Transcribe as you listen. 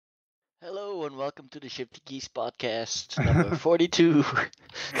Hello and welcome to the Shifty Key Podcast, number 42.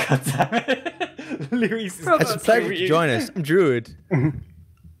 God damn it. Louis is It's a pleasure to join us. I'm Druid.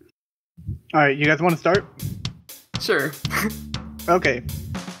 Alright, you guys want to start? Sure. Okay.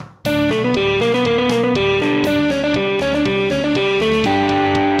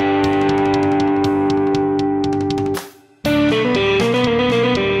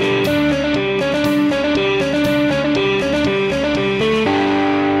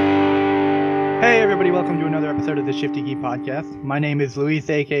 Hey everybody, welcome to another episode of the Shifty Key Podcast. My name is Luis,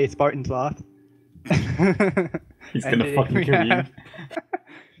 aka SpartanSloth. He's gonna fucking kill you.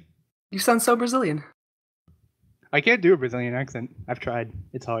 You sound so Brazilian. I can't do a Brazilian accent. I've tried.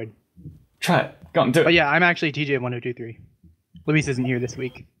 It's hard. Try it. Go on, do it. But yeah, I'm actually TJ1023. Luis isn't here this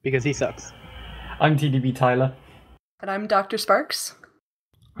week because he sucks. I'm TDBTyler. And I'm DrSparks.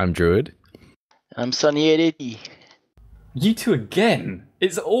 I'm Druid. I'm Sonny88p. You two again.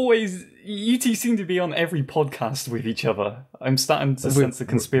 It's always... You two seem to be on every podcast with each other. I'm starting to sense a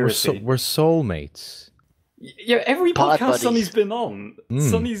conspiracy. We're soulmates. Yeah, every Pod podcast buddies. Sonny's been on.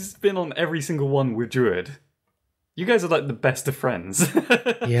 Sonny's been on every single one with Druid. You guys are like the best of friends.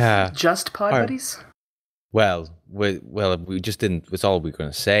 Yeah. Just pod Alright. buddies? Well, we just didn't. It's all we're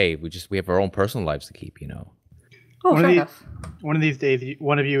going to say. We have our own personal lives to keep, you know. Oh, fair enough. One of these days,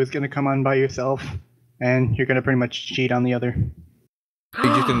 one of you is going to come on by yourself, and you're going to pretty much cheat on the other.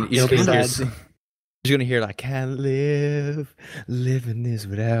 You're just gonna, It'll be sad. you're gonna hear like, "Can't live, living this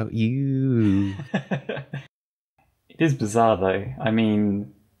without you." It is bizarre though. I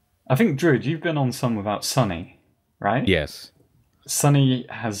mean, I think Druid, you've been on some without Sonny, right? Yes. Sonny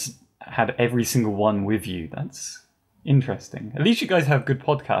has had every single one with you. That's interesting. At least you guys have good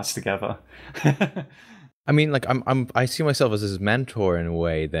podcasts together. I mean, like, I see myself as his mentor in a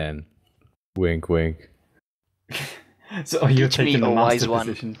way. Then, wink, wink. So you're Teach me, taking the a wise master one.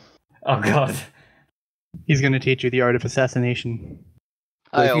 position. Oh god. He's going to teach you the art of assassination.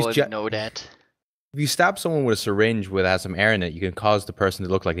 Well, I if he's already ja- know that. If you stab someone with a syringe that has some air in it, you can cause the person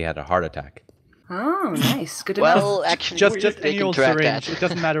to look like they had a heart attack. Oh, nice. Good to know. Well, actually, Just they any can old track syringe. that. It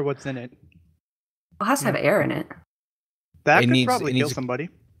doesn't matter what's in it. It has to have air in it. That It could needs- probably it kill needs- somebody.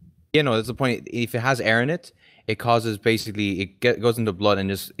 Yeah, no, that's the point. If it has air in it, it causes basically goes into blood and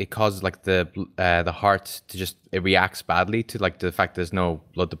just it causes like the heart to just it reacts badly to like the fact there's no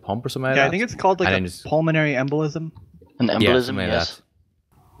blood to pump or something like Yeah, that. I think it's called like And a then just- pulmonary embolism. An Yeah, embolism, something like yes. that.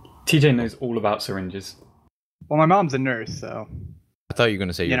 TJ knows all about syringes. Well, my mom's a nurse, so I thought you were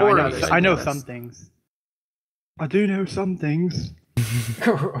gonna say you you know, Or I others, know, I know yes. some things. I do know some things.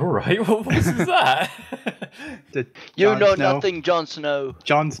 Alright, what was that? The You Jon know Snow. nothing, Jon Snow.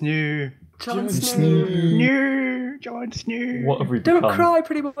 Jon Snow. Jon Jon Snow. No, Jon Snow. What have we Don't become? cry,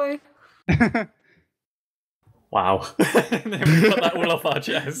 pretty boy. Wow. Then we got that all off our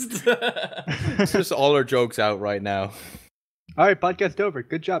chest. It's just all our jokes out right now. All right, podcast over.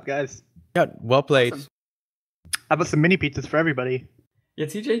 Good job, guys. Yeah, well played. Awesome. How about some mini pizzas for everybody? Yeah,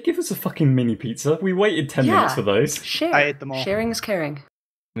 TJ, give us a fucking mini pizza. We waited 10 Yeah. minutes for those. Share. I ate them all. Sharing is caring.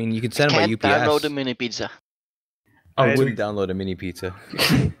 I mean, you can send them Can't by UPS. download a mini pizza. I I wouldn't download a mini pizza.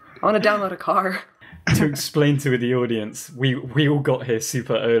 I want to download a car. To explain to the audience, we all got here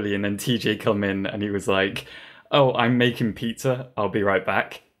super early and then TJ come in and he was like, "Oh, I'm making pizza. I'll be right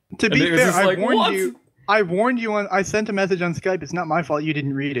back." To And be it was fair, just I like, warned what? you. I warned you on. I sent a message on Skype. It's not my fault you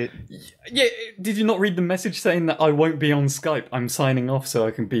didn't read it. Yeah, did you not read the message saying that I won't be on Skype? I'm signing off so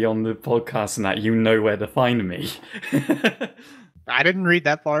I can be on the podcast and that you know where to find me. I didn't read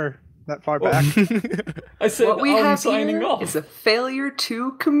that far back. I said What we I'm have signing here off. is a failure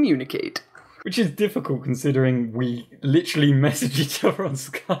to communicate. Which is difficult considering we literally message each other on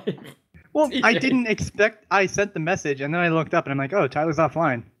Skype. Well, I TJ. didn't expect. I sent the message and then I looked up and I'm like, oh, Tyler's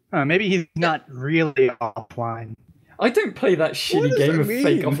offline. Maybe he's not really offline. I don't play that shitty does game that of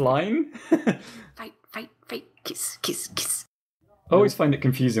fake mean? offline. Fight, fight, fight. Kiss, kiss, kiss. I always find it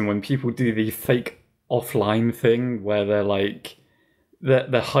confusing when people do the fake offline thing where they're like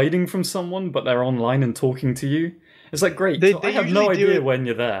they're hiding from someone but they're online and talking to you. It's like great. They- so I they have no usually do idea it- when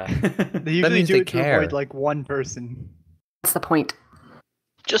you're there. They usually means do they it to care. avoid like one person. That's the point.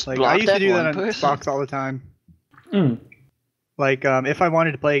 Just Like block I used to that do one that on person. Xbox all the time. Mm. Like if I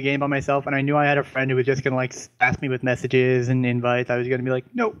wanted to play a game by myself and I knew I had a friend who was just gonna like ask me with messages and invites, I was gonna be like,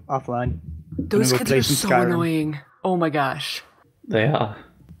 nope, offline. Those go kids play are some so Skyrim. annoying. Oh my gosh. They are.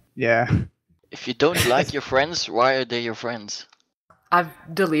 Yeah. If you don't like your friends, why are they your friends? I've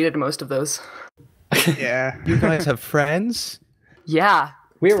deleted most of those. Yeah. You guys have friends? Yeah.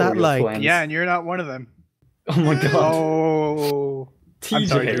 We're that all your like- friends. Yeah, and you're not one of them. Oh my god. Oh. I'm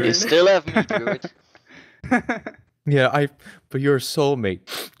sorry, TJ. You Druid. still have me, Druid. Yeah, but you're a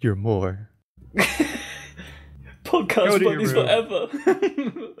soulmate. You're more. Podcast buddies forever.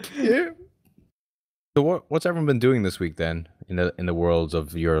 Yeah. So what's everyone been doing this week then in the worlds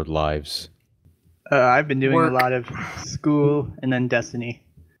of your lives? I've been doing Work. a lot of school and then Destiny.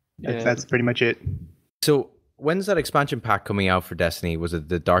 That's pretty much it. So when's that expansion pack coming out for Destiny? Was it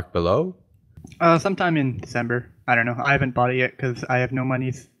the Dark Below? Sometime in December. I don't know. I haven't bought it yet because I have no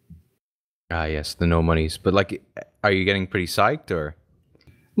monies. Ah, yes, the no monies. But like, are you getting pretty psyched or?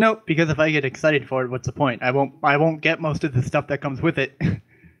 No, because if I get excited for it, what's the point? I won't get most of the stuff that comes with it.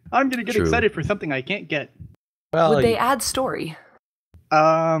 I'm gonna get True. excited for something I can't get. Well, Would they add story?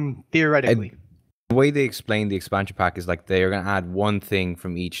 Theoretically. the way they explain the expansion pack is like they are going to add one thing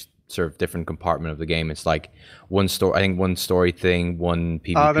from each sort of different compartment of the game. It's like one story, I think one story thing, one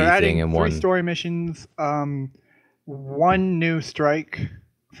PvP They're adding thing, and 3 one story missions, 1 new strike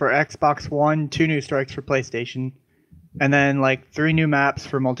for Xbox One, 2 new strikes for PlayStation, and then like 3 new maps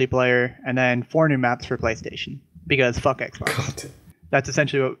for multiplayer, and then 4 new maps for PlayStation. Because fuck Xbox. God. That's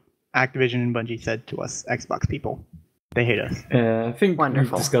essentially what Activision and Bungie said to us, Xbox people. They hate us. I think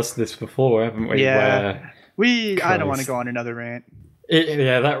Wonderful. we've discussed this before, haven't we? Yeah. Where I don't want to Christ. go on another rant.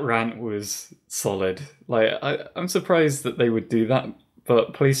 that rant was solid. Like, I'm surprised that they would do that,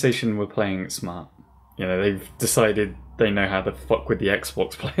 but PlayStation were playing it smart. You know, they've decided they know how to fuck with the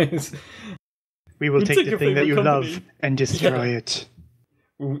Xbox players. We will You take took the your thing that you favorite love company. and destroy it.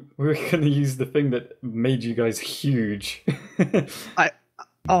 We're going to use the thing that made you guys huge.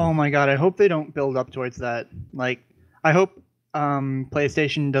 Oh my god, I hope they don't build up towards that. Like, I hope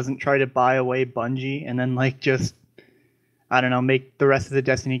PlayStation doesn't try to buy away Bungie and then like just, I don't know, make the rest of the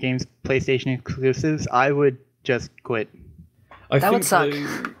Destiny games PlayStation exclusives. I would just quit. That would suck.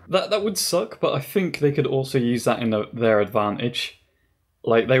 That would suck, but I think they could also use that in their advantage.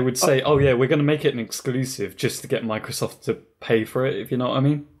 Like, they would say, oh yeah, we're going to make it an exclusive just to get Microsoft to pay for it, if you know what I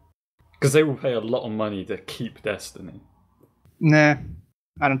mean. Because they will pay a lot of money to keep Destiny. Nah,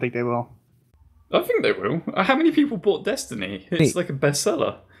 I don't think they will. I think they will. How many people bought Destiny? It's like a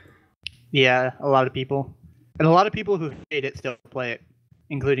bestseller. Yeah, a lot of people. And a lot of people who hate it still play it,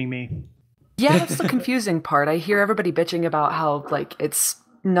 including me. Yeah, that's the confusing part. I hear everybody bitching about how like it's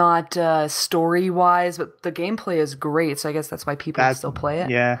not story-wise, but the gameplay is great, so I guess that's why people still play it.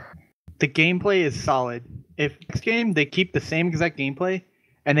 Yeah. The gameplay is solid. If next game, they keep the same exact gameplay,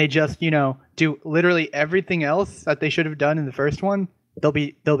 and they just, do literally everything else that they should have done in the first one, they'll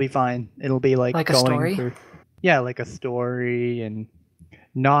be fine. It'll be like a going story? for, like a story and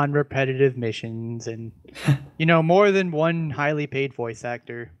non-repetitive missions and, more than one highly paid voice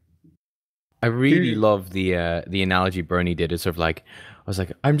actor. I really love the analogy Bernie did. It's sort of like, I was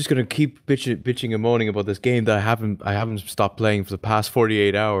like, I'm just gonna keep bitching and moaning about this game that I haven't stopped playing for the past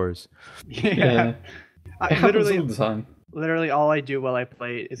 48 hours. Yeah. It happens all the time. Literally all I do while I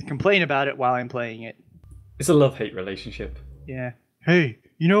play it is complain about it while I'm playing it. It's a love-hate relationship. Yeah. Hey,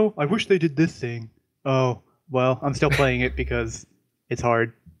 I wish they did this thing. Oh, well, I'm still playing it because it's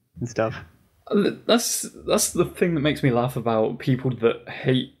hard and stuff. That's the thing that makes me laugh about people that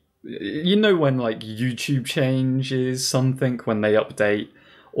hate. When like YouTube changes something when they update,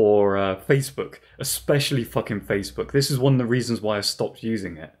 or Facebook, especially fucking Facebook. This is one of the reasons why I stopped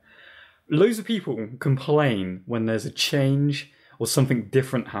using it. Loads of people complain when there's a change or something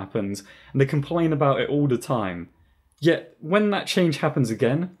different happens, and they complain about it all the time. Yet when that change happens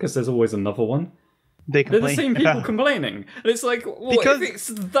again, because there's always another one, they're the same people complaining. And it's like, well, Because if it's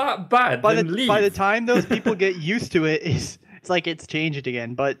that bad, then leave. by the time those people get used to it, it's like it's changed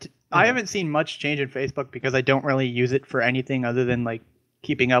again. But I haven't seen much change in Facebook because I don't really use it for anything other than like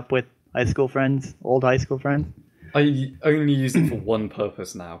keeping up with old high school friends. I only use it for one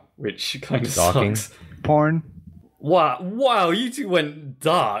purpose now, which kind of Stalking. sucks. Porn. Wow, you two went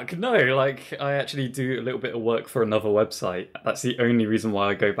dark. No, like, I actually do a little bit of work for another website. That's the only reason why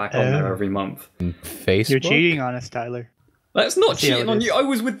I go back on there every month. Facebook. You're cheating on us, Tyler. That's not See how cheating it on is. you. I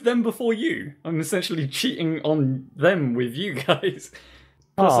was with them before you. I'm essentially cheating on them with you guys.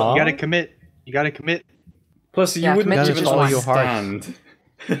 Plus, Aw. You gotta commit. plus you Yeah, wouldn't commit to even just one. your heart.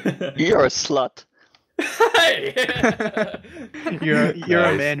 understand. You're a slut. Hey! You're a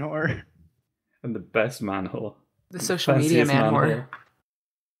Nice. man whore. I'm the best man whore. The social media Fanciest man whore.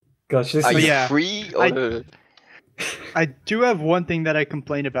 Gosh, this Are is... you yeah, free or I do have one thing that I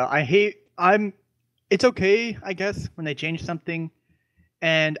complain about. It's okay, I guess, when they change something,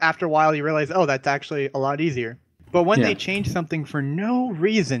 and after a while you realize, oh, that's actually a lot easier. But when they change something for no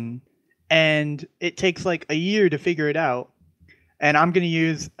reason, and it takes like a year to figure it out, and I'm going to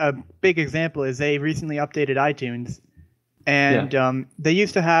use a big example is they recently updated iTunes, and they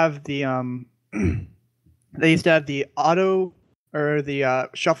used to have the they used to have the auto or the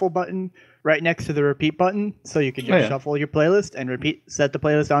shuffle button right next to the repeat button, so you could just shuffle your playlist and set the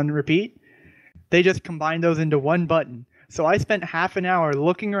playlist on repeat. They just combined those into one button. So I spent half an hour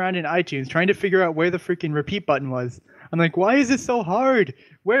looking around in iTunes trying to figure out where the freaking repeat button was. I'm like, why is this so hard?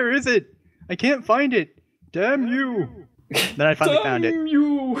 Where is it? I can't find it. Damn you. Then I finally found it.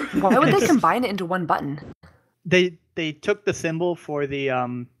 Why would they combine it into one button? They took the symbol for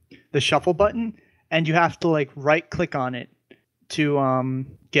the shuffle button, and you have to like right click on it to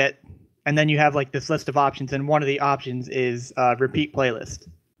get, and then you have like this list of options, and one of the options is repeat playlist.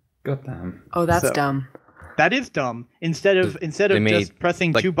 Goddamn. Oh, that's dumb. That is dumb. Instead of just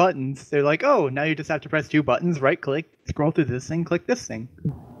pressing two buttons, they're like, oh, now you just have to press two buttons, right click, scroll through this thing, click this thing.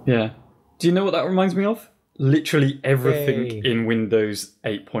 Yeah. Do you know what that reminds me of? Literally everything in Windows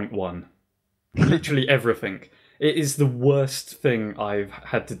 8.1. Literally everything. It is the worst thing I've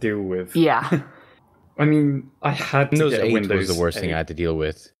had to deal with. Yeah. I mean, I had to Windows get 8 Windows was the worst 8. thing I had to deal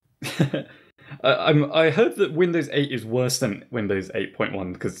with. I heard that Windows 8 is worse than Windows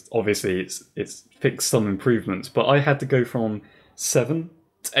 8.1 because obviously it's fixed some improvements, but I had to go from 7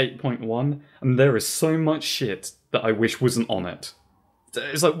 to 8.1, and there is so much shit that I wish wasn't on it.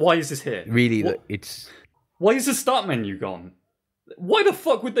 It's like, why is this here? Really, Why is the start menu gone? Why the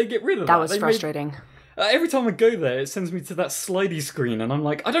fuck would they get rid of that? That was frustrating. Every time I go there, it sends me to that slidey screen, and I'm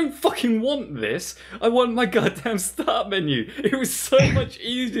like, I don't fucking want this. I want my goddamn start menu. It was so much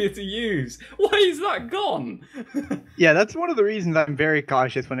easier to use. Why is that gone? Yeah, that's one of the reasons I'm very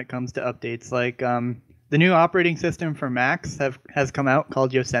cautious when it comes to updates. Like, the new operating system for Macs has come out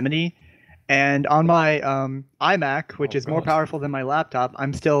called Yosemite, and on my iMac, which is more powerful than my laptop,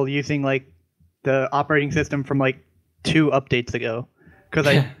 I'm still using like the operating system from like 2 updates ago because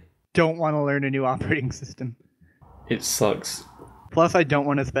I don't want to learn a new operating system. It sucks. Plus, I don't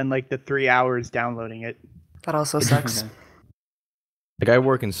want to spend like the 3 hours downloading it. That also sucks. Like, I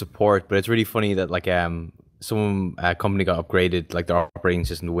work in support, but it's really funny that like some company got upgraded like their operating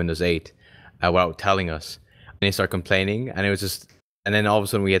system to Windows 8 without telling us, and they start complaining, and it was just, and then all of a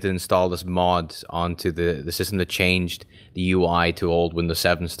sudden we had to install this mod onto the system that changed the UI to old Windows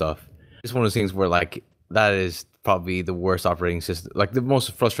 7 stuff. It's one of those things where like that is probably the worst operating system, like the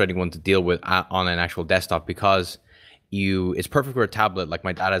most frustrating one to deal with on an actual desktop, because it's perfect for a tablet. Like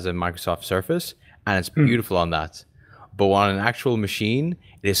my dad has a Microsoft Surface and it's beautiful on that, but on an actual machine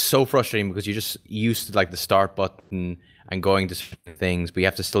it is so frustrating because you're just used to like the start button and going to certain things, but you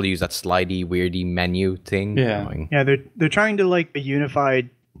have to still use that slidey weirdy menu thing. Yeah, they're trying to like a unified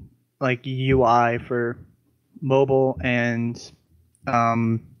like UI for mobile and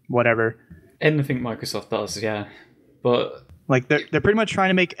whatever. Anything Microsoft does, yeah. But like they're pretty much trying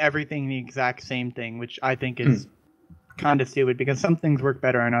to make everything the exact same thing, which I think is kind of stupid because some things work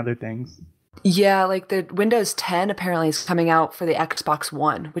better on other things. Yeah, like the Windows 10 apparently is coming out for the Xbox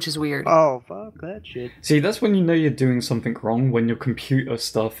One, which is weird. Oh, fuck that shit. See, that's when you know you're doing something wrong, when your computer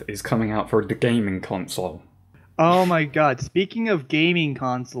stuff is coming out for the gaming console. Oh my god, speaking of gaming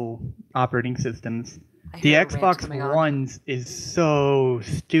console operating systems, the Xbox One's is so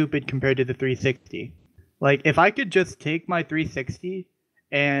stupid compared to the 360. Like, if I could just take my 360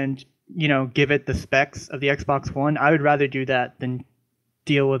 and, you know, give it the specs of the Xbox One, I would rather do that than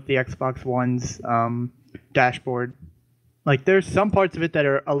deal with the Xbox One's dashboard. Like, there's some parts of it that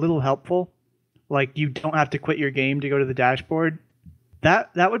are a little helpful. Like, you don't have to quit your game to go to the dashboard. That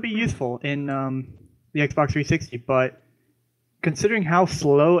would be useful in the Xbox 360, but considering how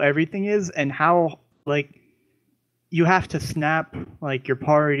slow everything is and how like you have to snap like your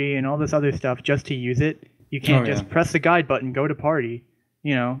party and all this other stuff just to use it. You can't just press the guide button, go to party.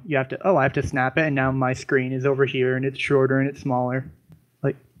 You know, you have to, I have to snap it, and now my screen is over here and it's shorter and it's smaller.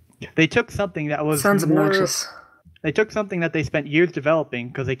 Like, they took something that was obnoxious. They took something that they spent years developing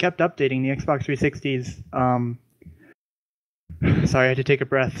because they kept updating the Xbox 360's sorry, I had to take a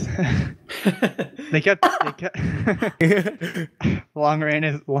breath. They kept long rant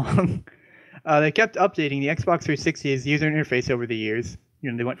is long. They kept updating the Xbox 360's user interface over the years.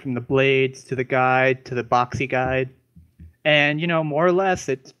 You know, they went from the blades to the guide to the boxy guide, and you know, more or less,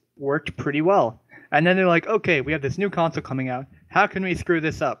 it worked pretty well. And then they're like, "Okay, we have this new console coming out. How can we screw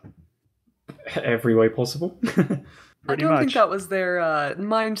this up?" Every way possible. I don't think that was their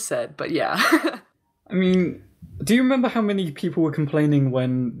mindset, but yeah. I mean, do you remember how many people were complaining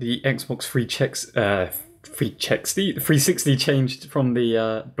when the Xbox 360 changed from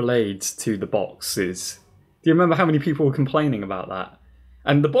the blades to the boxes? Do you remember how many people were complaining about that?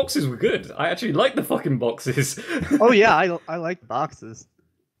 And the boxes were good. I actually like the fucking boxes. Oh yeah, I like boxes.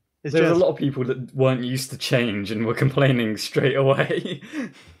 There's a lot of people that weren't used to change and were complaining straight away.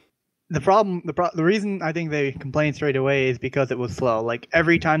 The reason I think they complained straight away is because it was slow. Like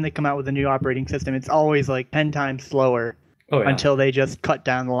every time they come out with a new operating system, it's always like 10 times slower until they just cut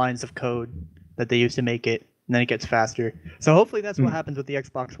down the lines of code that they used to make it, and then it gets faster. So hopefully that's what happens with the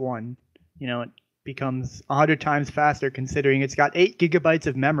Xbox One. You know, it becomes 100 times faster considering it's got 8 gigabytes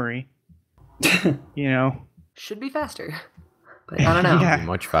of memory. You know, should be faster, but I don't know. Yeah,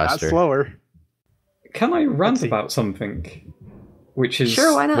 much faster. Not slower. Can I rant about something? Which is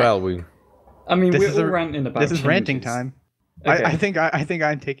sure, why not? Well, we're all ranting about. This is changes. ranting time. Okay. I think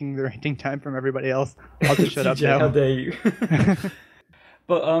I'm taking the ranting time from everybody else. I'll just shut up now. How dare you?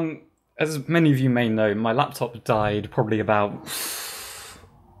 But as many of you may know, my laptop died probably about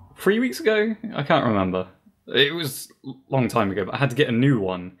 3 weeks ago. I can't remember. It was a long time ago, but I had to get a new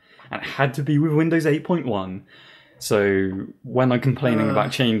one, and it had to be with Windows 8.1. So when I'm complaining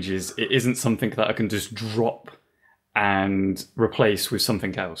about changes, it isn't something that I can just drop and replace with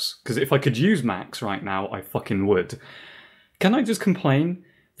something else. Because if I could use Macs right now, I fucking would. Can I just complain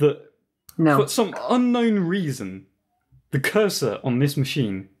that for some unknown reason, the cursor on this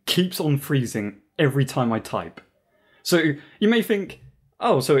machine keeps on freezing every time I type? So you may think,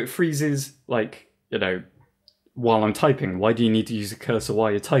 oh, so it freezes, like, you know, while I'm typing. Why do you need to use a cursor while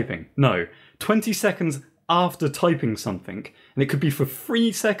you're typing? No, 20 seconds after typing something, and it could be for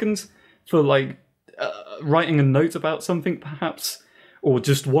 3 seconds for, like, writing a note about something, perhaps, or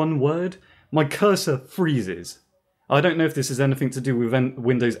just one word, my cursor freezes. I don't know if this has anything to do with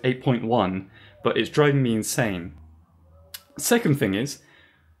Windows 8.1, but it's driving me insane. Second thing is,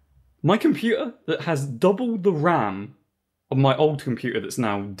 my computer that has double the RAM of my old computer that's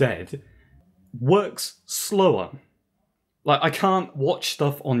now dead works slower. Like, I can't watch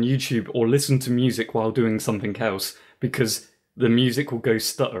stuff on YouTube or listen to music while doing something else because the music will go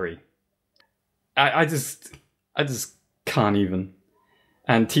stuttery. I just can't even.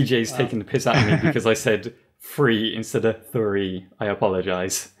 And TJ's taking the piss out of me because I said 3 instead of 3. I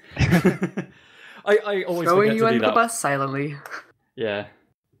apologise. I always throwing forget you to under do the that. bus silently. Yeah,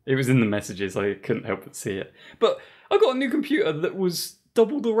 it was in the messages. I couldn't help but see it. But I got a new computer that was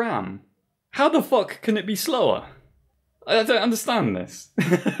double the RAM. How the fuck can it be slower? I don't understand this.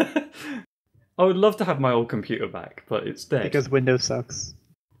 I would love to have my old computer back, but it's dead. Because Windows sucks.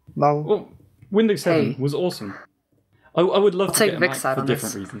 No. Well, Windows 7 was awesome. I would love to get a Mac Vic's side for on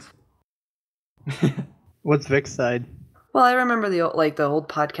different this. reasons. What's Vic's side? Well, I remember the old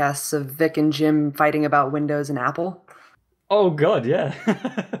podcasts of Vic and Jim fighting about Windows and Apple. Oh god, yeah.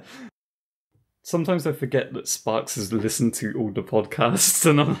 Sometimes I forget that Sparks has listened to all the podcasts,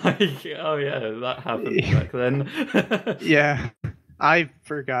 and I'm like, oh yeah, that happened back then. Yeah, I've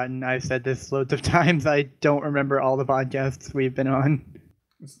forgotten. I've said this loads of times. I don't remember all the podcasts we've been on.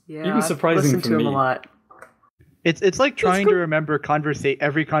 Yeah, even surprising I've listened for to me. them a lot. It's like trying to remember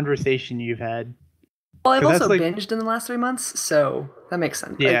every conversation you've had. Well, I've 'Cause also that's binged in the last 3 months, so that makes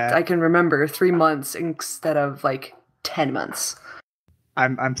sense. Yeah. I can remember 3 months instead of like 10 months.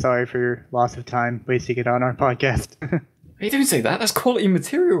 I'm sorry for your loss of time wasting it on our podcast. Hey, don't say that. That's quality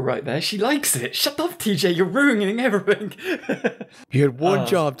material right there. She likes it. Shut up, TJ. You're ruining everything. You had one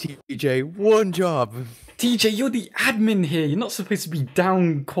job, TJ. One job. TJ, you're the admin here. You're not supposed to be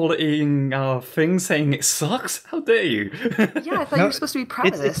down qualitying our thing, saying it sucks. How dare you? Yeah, I thought you were supposed to be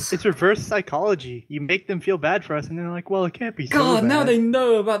proud of this. It's reverse psychology. You make them feel bad for us, and they're like, well, it can't be so God, bad. now they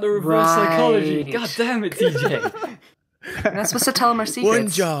know about the reverse psychology. Right. God damn it, TJ. You're not supposed to tell them our secrets. One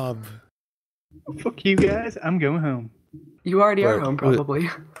job. Fuck you guys. I'm going home. You already are Right. home, probably.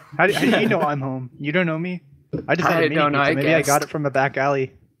 How do you know I'm home? You don't know me? I just had a mini don't know, pizza. I Maybe I guessed. got it from a back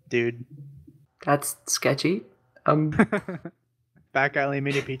alley, dude. That's sketchy. Back alley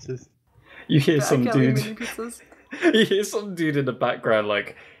mini pizzas. You hear some Back alley dude. mini pizzas. You hear some dude in the background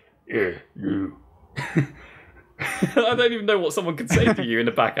like, yeah, you. I don't even know what someone could say to you in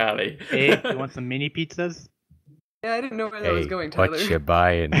the back alley. Hey, you want some mini pizzas? Yeah, I didn't know where that was Hey, going, Tyler. what you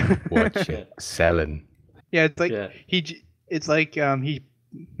buying? What you selling? Yeah, it's like Yeah. he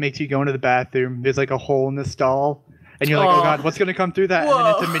makes you go into the bathroom. There's like a hole in the stall, and you're like, oh god, what's gonna come through that? And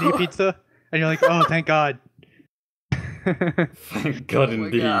then it's a mini pizza, and you're like, oh, thank God. Thank God, Oh my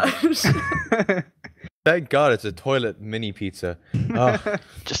indeed. gosh. Thank God it's a toilet mini pizza. Oh,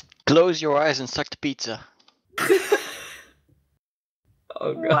 Just close your eyes and suck the pizza.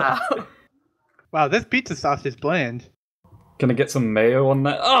 Oh God. Wow. Wow, this pizza sauce is bland. Can I get some mayo on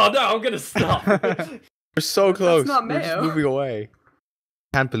that? Oh no, I'm gonna stop. we're so close. not We're just mayo. moving away.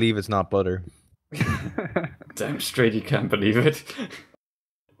 Can't believe it's not butter. Damn straight, you can't believe it.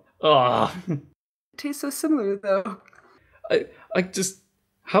 Ah, It tastes so similar, though. I just.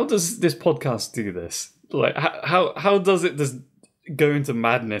 How does this podcast do this? Like, how does it just go into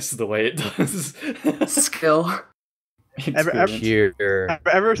madness the way it does. Skill.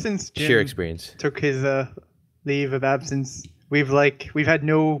 Ever since Jim sheer experience took his leave of absence, we've had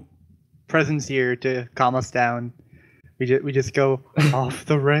no presence here to calm us down. We just go off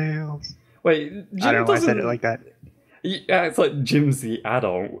the rails. Wait, Jim I don't know why I said it like that. Yeah, it's like Jim's the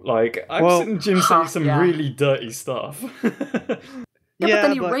adult. Like, I've seen Jim say some really dirty stuff. But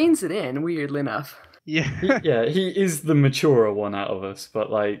then he reins it in, weirdly enough. Yeah. He is the maturer one out of us, but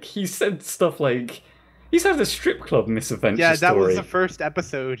like, he said stuff like, he's had a strip club misadventure Yeah, that story. was the first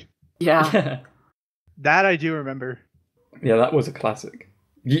episode. Yeah. That I do remember. Yeah, that was a classic.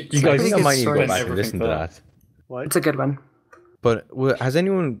 You guys I might need to go went back and listen to that. What? It's a good one. But has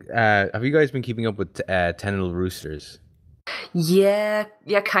anyone, have you guys been keeping up with 10 Little Roosters? Yeah,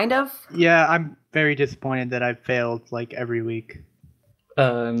 kind of. Yeah, I'm very disappointed that I've failed like every week.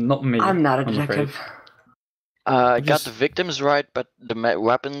 Not me. I'm not a detective. I got the victims right, but the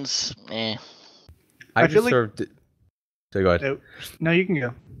weapons, eh. I feel just like... served. So go ahead. No, you can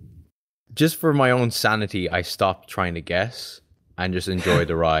go. Just for my own sanity, I stopped trying to guess and just enjoy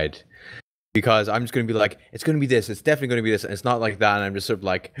the ride. Because I'm just going to be like, it's going to be this, it's definitely going to be this, and it's not like that, and I'm just sort of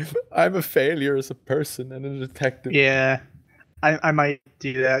like, I'm a failure as a person and a detective. Yeah, I might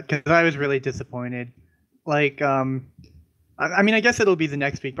do that, because I was really disappointed. Like, I mean, I guess it'll be the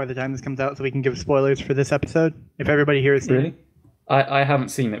next week by the time this comes out, so we can give spoilers for this episode, if everybody here has seen it. I haven't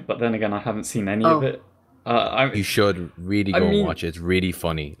seen it, but then again, I haven't seen any of it. You should really go and watch it. It's really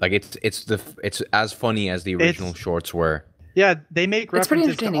funny. Like, it's as funny as the original shorts were. Yeah, they make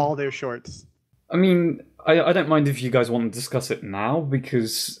references to all their shorts. I mean, I don't mind if you guys want to discuss it now,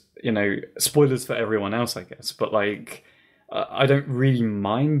 because, you know, spoilers for everyone else, I guess. But, like, I don't really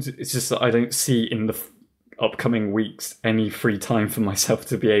mind. It's just that I don't see in the upcoming weeks any free time for myself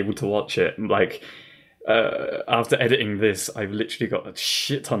to be able to watch it. Like, after editing this, I've literally got a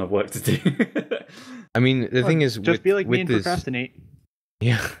shit ton of work to do. I mean, the thing is... Just be like me and procrastinate.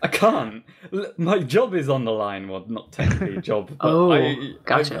 Yeah, I can't. My job is on the line. Well, not technically a job, but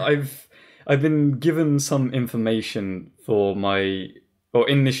gotcha. I've been given some information for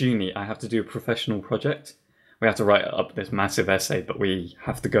in this uni, I have to do a professional project. We have to write up this massive essay, but we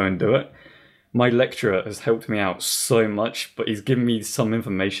have to go and do it. My lecturer has helped me out so much, but he's given me some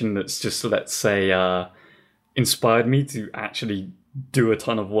information that's just, let's say, inspired me to actually do a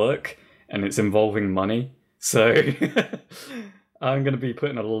ton of work, and it's involving money. So... I'm going to be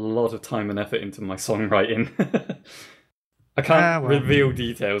putting a lot of time and effort into my songwriting. I can't reveal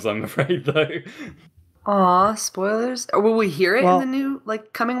details, I'm afraid, though. Aw, spoilers. Or will we hear it in the new,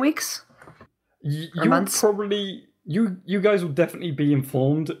 coming weeks? Or months? Probably... You guys will definitely be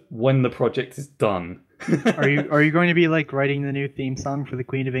informed when the project is done. Are you going to be, writing the new theme song for the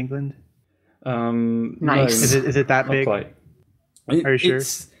Queen of England? Nice. No, is it that big? Quite. Are you sure?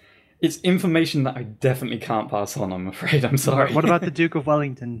 It's information that I definitely can't pass on, I'm afraid. I'm sorry. What about the Duke of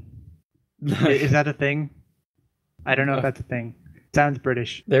Wellington? Is that a thing? I don't know if that's a thing. Sounds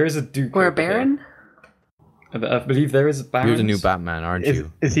British. There is a Duke. Or a Baron? I believe there is a Baron. You're the new Batman, aren't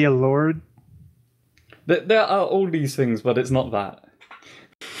you? Is he a lord? There are all these things, but it's not that.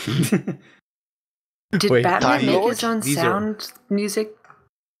 Did Batman make his own sound music?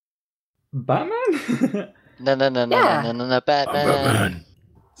 Batman? No, Batman.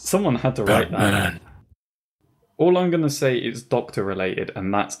 Someone had to write that. All I'm going to say is Doctor related,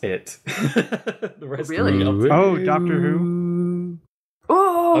 and that's it. The rest really? Oh, Doctor Who?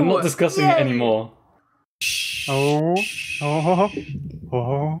 Oh, I'm not discussing it anymore. Oh.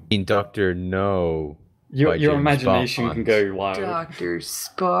 In Doctor No. Your imagination can go wild.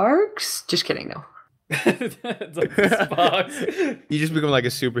 DrSparks? Just kidding, no. DrSparks. You just become like a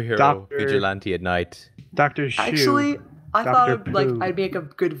superhero vigilante at night. Dr. Shoe. Actually, I Dr. thought I'd make a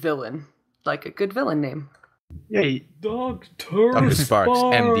good villain. Like a good villain name. Yeah. Dr. Sparks,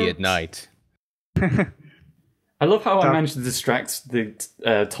 MD at night. I love how I managed to distract the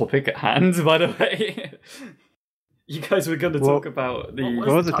topic at hand, by the way. You guys were going to talk about the... What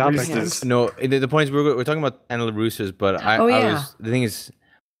was the topic? No, the point is we're talking about 10 Little Roosters, but the thing is,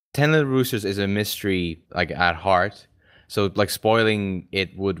 10 Little Roosters is a mystery, at heart. So, spoiling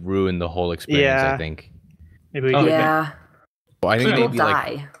it would ruin the whole experience, I think. Maybe Well, I think people maybe,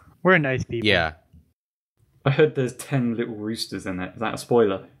 die. We're nice people. Yeah. I heard there's 10 little roosters in it. Is that a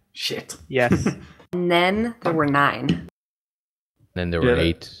spoiler? Shit. Yes. And then there were 9. Then there were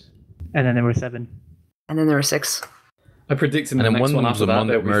 8. And then there were 7. And then there were 6. I predicted the next one after that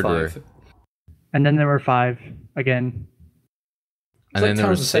there will be 5. And then there were 5 again. And then there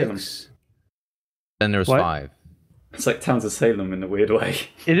was 6. Then there was 5. It's like Towns of Salem in a weird way.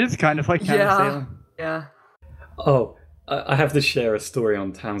 It is kind of like Towns of Salem. Yeah. Oh, I have to share a story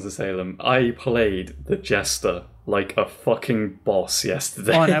on Towns of Salem. I played the Jester like a fucking boss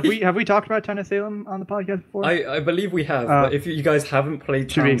yesterday. Oh, and have we talked about Town of Salem on the podcast before? I believe we have, but if you guys haven't played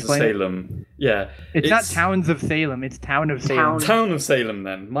Towns of Salem, it's not Towns of Salem, it's Town of Salem. Town of Salem,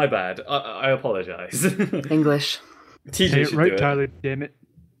 then. My bad. I apologize. English. TJ Say it should right, do it. Tyler. Damn it.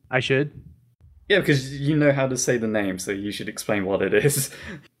 I should. Yeah, because you know how to say the name, so you should explain what it is.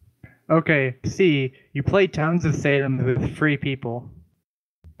 Okay, C, you play Towns of Salem with 3 people.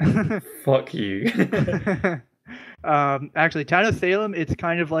 Fuck you. Actually, Town of Salem, it's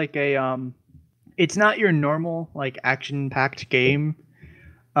kind of like a it's not your normal like action-packed game.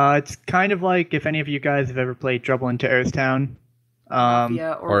 It's kind of like if any of you guys have ever played Trouble in Terrorstown.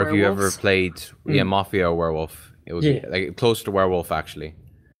 Mafia or if you ever werewolves. played Mafia or Werewolf. It was like close to Werewolf actually.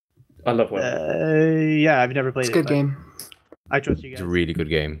 I love Werewolf. Yeah, I've never played It's a it. good game. I trust you It's guys. a really good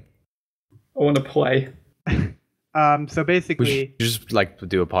game. I want to play. So We basically, should just like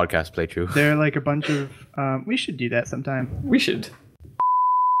do a podcast playthrough. there are like a bunch of. We should do that sometime. We should.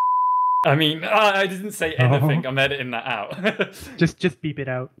 I mean, I didn't say anything. I'm editing that out. Just beep it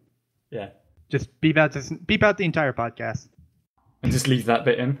out. Yeah. Just beep out the entire podcast. And just leave that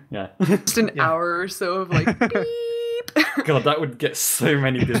bit in. Yeah. Just an hour or so of like beep. God, that would get so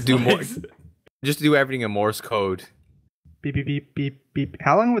many dislikes. do more. Just do everything in Morse code. Beep beep beep beep beep.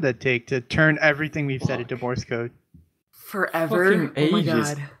 How long would that take to turn everything we've said into Morse code? Forever. Fucking Oh my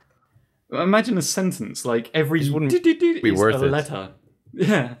ages. god. Imagine a sentence like every Just wouldn't is be worth a it. letter.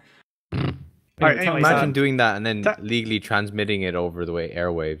 Yeah. Alright, anyways, Imagine doing that and then that- legally transmitting it over the way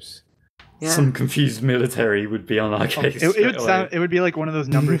airwaves. Yeah. Some confused military would be on our case. It would be like one of those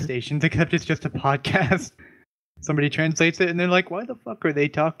number stations, except it's just a podcast. Somebody translates it, and they're like, "Why the fuck are they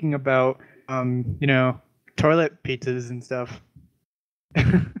talking about, toilet pizzas and stuff?"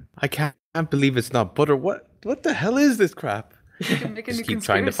 I can't believe it's not butter. What the hell is this crap? You can make a Just new keep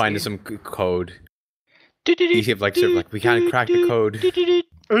trying to find conspiracy. some code. You see if like sort of like we can't crack the code.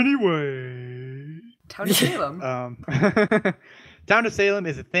 Anyway, Town of Salem. Town of Salem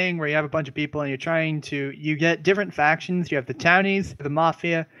is a thing where you have a bunch of people and you get different factions. You have the townies, the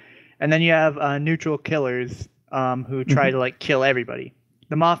mafia, and then you have neutral killers who try to like kill everybody.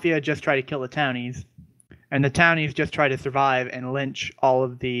 The mafia just try to kill the townies, and the townies just try to survive and lynch all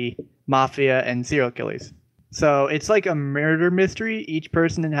of the mafia and serial killers. So it's like a murder mystery. Each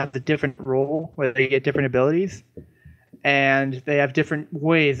person has a different role where they get different abilities, and they have different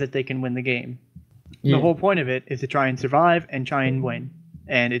ways that they can win the game. Yeah. The whole point of it is to try and survive and try and win.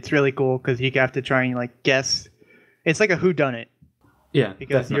 And it's really cool because you have to try and like guess. It's like a whodunit Yeah,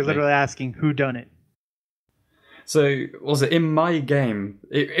 because you're definitely. literally asking who done it. So, was it in my game?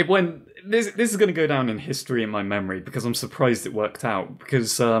 It went. This is going to go down in history in my memory because I'm surprised it worked out.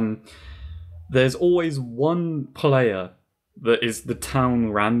 Because there's always one player that is the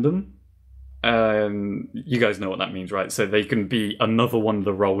town random. You guys know what that means, right? So they can be another one of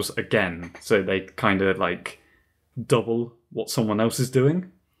the roles again. So they kind of like double what someone else is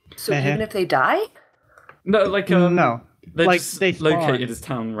doing. So even if they die? No, like No. they're Like, just they spawn. located as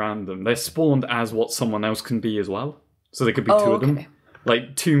town random. They're spawned as what someone else can be as well. So there could be two Oh, of them, okay.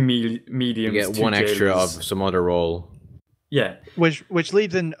 like two mediums. You get two one extra of jailers. some other role. Yeah, Which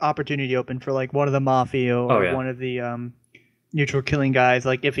leaves an opportunity open for like one of the mafia or one of the neutral killing guys.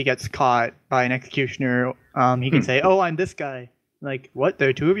 Like if he gets caught by an executioner, he can say, "Oh, I'm this guy." Like, what? There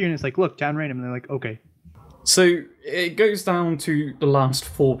are two of you, and it's like, "Look, town random." And they're like, "Okay." So it goes down to the last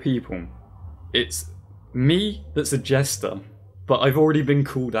four people. It's me that's a jester, but I've already been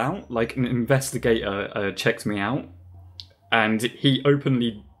called out. Like an investigator checked me out, and he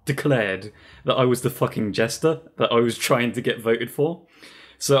openly declared that I was the fucking jester that I was trying to get voted for.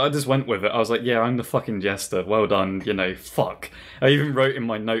 So I just went with it. I was like, yeah, I'm the fucking jester. Well done, fuck. I even wrote in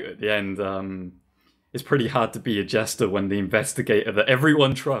my note at the end, it's pretty hard to be a jester when the investigator that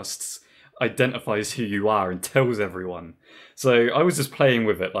everyone trusts identifies who you are and tells everyone. So I was just playing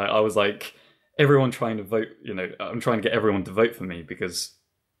with it. Like I was like, everyone trying to vote, I'm trying to get everyone to vote for me because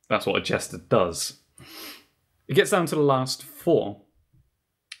that's what a jester does. It gets down to the last four.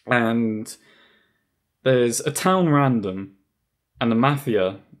 And there's a town random and the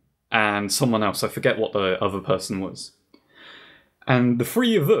mafia and someone else. I forget what the other person was. And the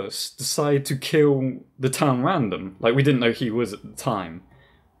three of us decide to kill the town random. Like, we didn't know he was at the time.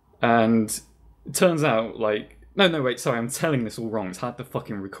 And it turns out, like... No, wait, sorry, I'm telling this all wrong. It's hard to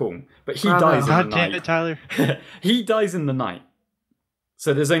fucking recall. But he dies in the God night. damn it, Tyler. He dies in the night.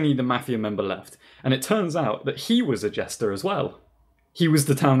 So there's only the mafia member left. And it turns out that he was a jester as well. He was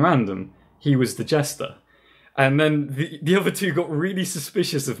the town random. He was the jester. And then the other two got really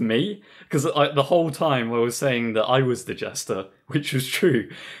suspicious of me because the whole time I was saying that I was the jester, which was true.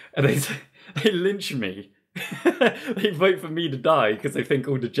 And they lynch me. They vote for me to die because they think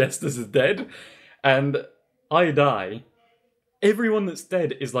all the jesters are dead. And I die. Everyone that's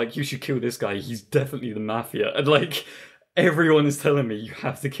dead is like, you should kill this guy. He's definitely the mafia. And like, everyone is telling me you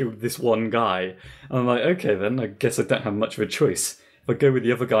have to kill this one guy. And I'm like, okay then, I guess I don't have much of a choice. If I go with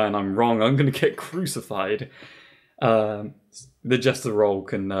the other guy and I'm wrong, I'm going to get crucified. The jester role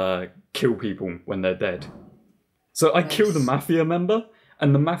can kill people when they're dead. So I killed the mafia member,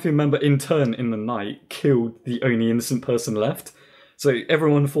 and the mafia member in turn in the night killed the only innocent person left. So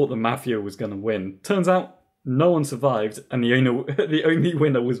everyone thought the mafia was going to win. Turns out no one survived, and the only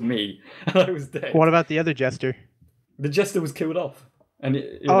winner was me, and I was dead. What about the other jester? The jester was killed off. And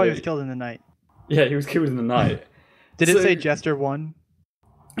he was killed in the night. Yeah, he was killed in the night. Did it say Jester won?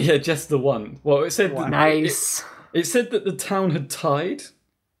 Yeah, Jester won. Well, it said nice. It said that the town had tied,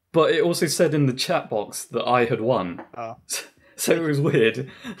 but it also said in the chat box that I had won. Oh, so it was weird.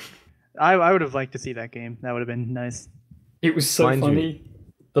 I would have liked to see that game. That would have been nice. It was so funny.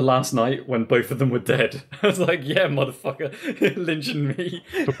 The last night when both of them were dead, I was like, "Yeah, motherfucker, lynching me."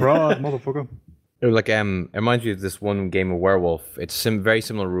 Surprise, motherfucker. Like it reminds me of this one game of Werewolf. It's very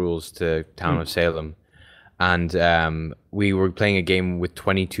similar rules to Town of Salem. And we were playing a game with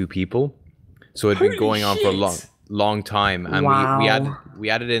 22 people, so it'd been going on for a long time. And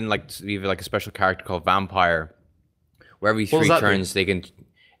we added in we have a special character called Vampire, where every 3 turns they can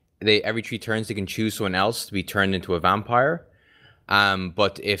choose someone else to be turned into a vampire.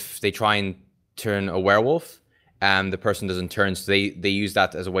 But if they try and turn a werewolf, the person doesn't turn. So they use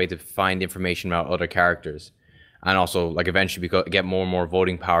that as a way to find information about other characters. And also, eventually get more and more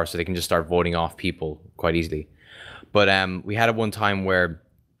voting power, so they can just start voting off people quite easily. But we had it one time where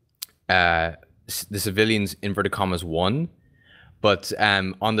the civilians, inverted commas, won. But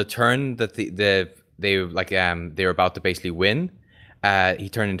on the turn that they were about to basically win, he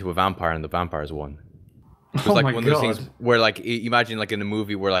turned into a vampire, and the vampires won. It was one of those things where, imagine in a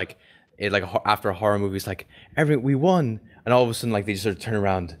movie where after a horror movie, it's we won, and all of a sudden they just sort of turn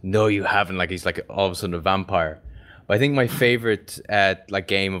around. No, you haven't. He's all of a sudden a vampire. I think my favorite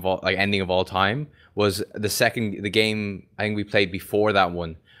game of all ending of all time was the game I think we played before that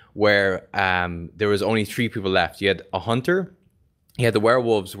one, where there was only 3 people left. You had a hunter, you had the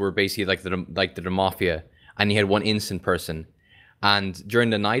werewolves were basically the mafia, and you had one innocent person. And during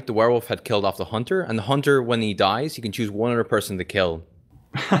the night, the werewolf had killed off the hunter, and the hunter, when he dies, he can choose one other person to kill.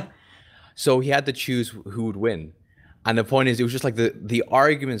 So he had to choose who would win. And the point is, it was just the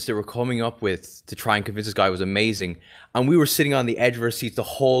arguments they were coming up with to try and convince this guy was amazing. And we were sitting on the edge of our seats the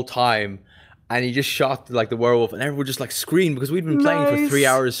whole time. And he just shot the werewolf, and everyone just screamed because we'd been playing for 3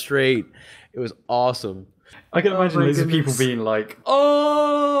 hours straight. It was awesome. I can imagine loads of people being like,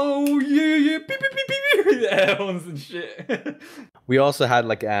 "Oh yeah, beep, beep, beep, beep, beep," the air horns and shit. We also had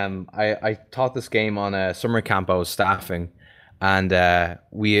I taught this game on a summer camp I was staffing. And all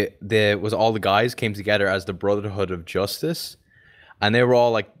the guys came together as the Brotherhood of Justice, and they were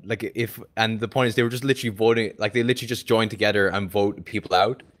all and the point is they were just literally voting, they literally just joined together and vote people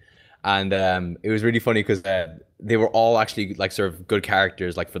out, and it was really funny because they were all actually sort of good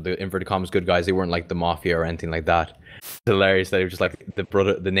characters, for the inverted commas good guys. They weren't the mafia or anything like that. It's hilarious that it was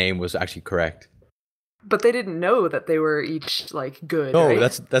just the name was actually correct. But they didn't know that they were each good. No,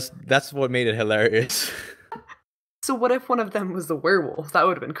 right? that's what made it hilarious. So what if one of them was the werewolf? That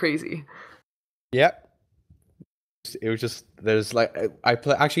would have been crazy. Yeah. It was just, there's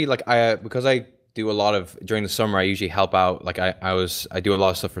because I do a lot of, during the summer, I usually help out, I do a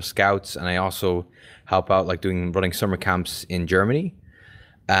lot of stuff for scouts, and I also help out running summer camps in Germany.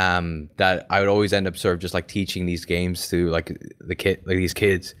 That I would always end up sort of just teaching these games to these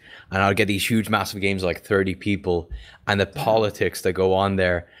kids, and I would get these huge massive games of 30 people, and the politics that go on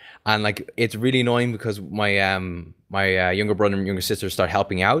there. And it's really annoying because my younger brother and younger sister start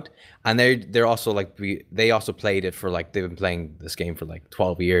helping out, and they're also they also played it for they've been playing this game for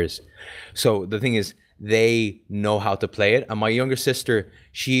 12 years. So the thing is, they know how to play it, and my younger sister,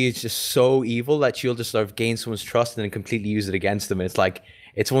 she is just so evil that she'll just sort of gain someone's trust and then completely use it against them. And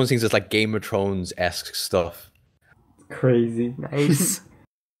it's one of those things that's Game of Thrones-esque stuff. Crazy. Nice.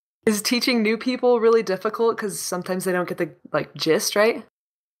 Is teaching new people really difficult because sometimes they don't get the gist, right?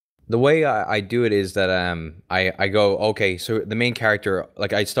 The way I do it is that I go, okay, so the main character,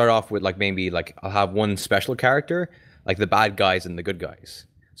 I start off with maybe I'll have one special character, the bad guys and the good guys.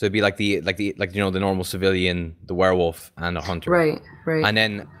 So it'd be the normal civilian, the werewolf, and the hunter. Right.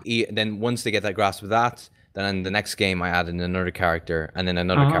 And then once they get that grasp of that, Then the next game I add in another character and then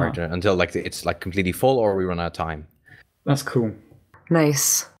another character until like it's like completely full or we run out of time. That's cool.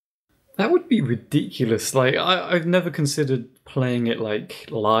 Nice. That would be ridiculous. Like I've never considered playing it like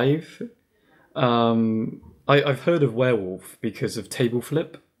live. I've heard of Werewolf because of Table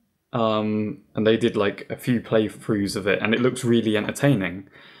Flip. And they did like a few playthroughs of it and it looks really entertaining.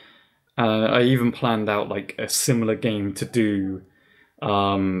 I even planned out like a similar game to do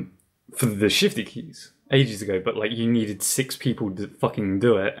for the Shifty Keys ages ago, but like you needed 6 people to fucking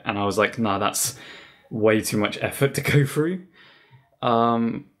do it, and I was like, nah, that's way too much effort to go through.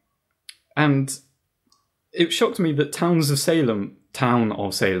 And it shocked me that Town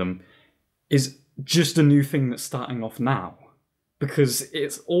of Salem is just a new thing that's starting off now, because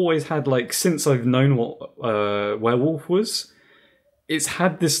it's always had like, since I've known what Werewolf was, it's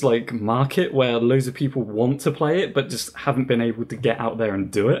had this like market where loads of people want to play it but just haven't been able to get out there and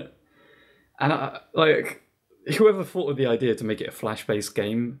do it. And like, whoever thought of the idea to make it a Flash-based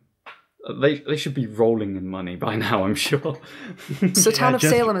game, they should be rolling in money by now, I'm sure. So Town of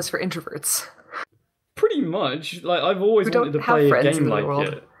Salem is for introverts. Pretty much. Like, I've always wanted to play a game like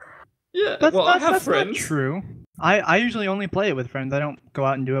it. Yeah, I have friends. Not true. I usually only play it with friends. I don't go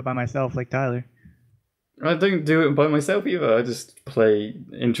out and do it by myself like Tyler. I don't do it by myself either. I just play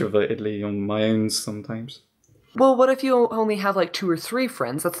introvertedly on my own sometimes. Well, what if you only have like 2 or 3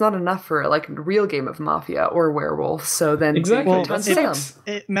 friends? That's not enough for like a real game of Mafia or Werewolf. So then exactly.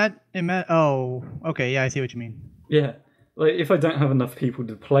 It meant. Oh, okay. Yeah, I see what you mean. Yeah, like if I don't have enough people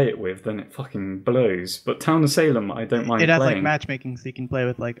to play it with, then it fucking blows. But Town of Salem, I don't mind. It has playing. like matchmaking, so you can play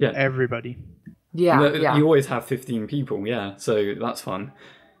with like everybody. Yeah. You always have 15 people. Yeah, so that's fun.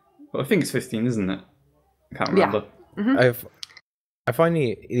 Well, I think it's 15, isn't it? I can't remember. Yeah. Mm-hmm. I find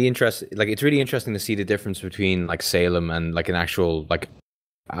the interest, like, it's really interesting to see the difference between like Salem and like an actual like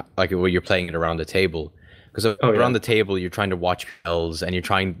where you're playing it around the table, because around the table you're trying to watch spells and you're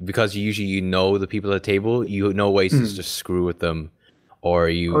trying, because you know the people at the table, you know ways to just screw with them, or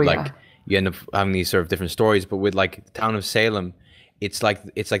you you end up having these sort of different stories. But with like the Town of Salem, it's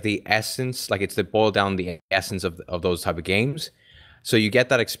like the essence, like it's the boil down the essence of those type of games. So you get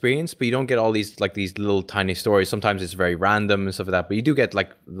that experience, but you don't get all these like these little tiny stories. Sometimes it's very random and stuff like that, but you do get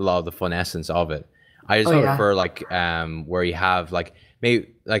like a lot of the fun essence of it. I just prefer like where you have like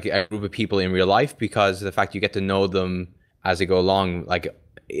maybe like a group of people in real life, because of the fact you get to know them as they go along. Like,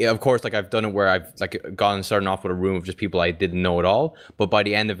 of course, like I've done it where I've like gone starting off with a room of just people I didn't know at all, but by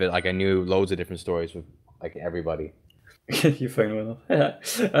the end of it, like I knew loads of different stories with like everybody. Your phone went off. Yeah.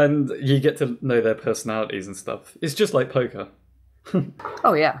 And you get to know their personalities and stuff. It's just like poker.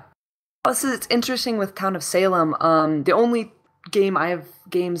 Oh yeah. Also, it's interesting with Town of Salem. The only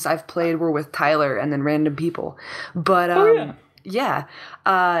games I've played were with Tyler and then random people. But we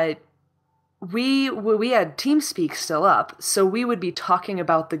had TeamSpeak still up, so we would be talking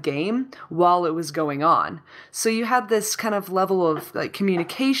about the game while it was going on. So you had this kind of level of like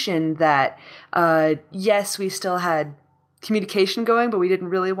communication that yes, we still had communication going, but we didn't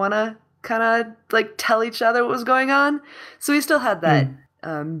really want to kind of like tell each other what was going on. So we still had that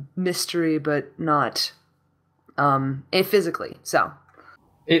mystery, but not physically. So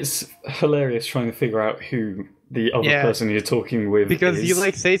it's hilarious trying to figure out who the other person you're talking with because is. You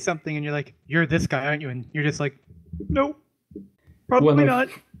like say something and you're like, you're this guy, aren't you? And you're just like, nope, probably not.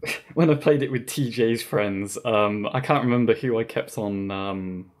 When I played it with TJ's friends, I can't remember who I kept on.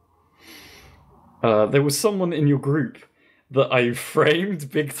 There was someone in your group that I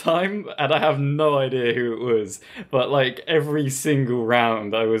framed big time, and I have no idea who it was. But like every single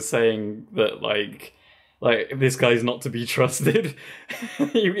round, I was saying that like this guy's not to be trusted.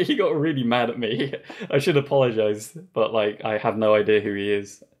 he got really mad at me. I should apologize, but like I have no idea who he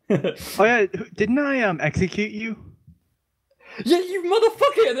is. Oh yeah, didn't I execute you? Yeah, you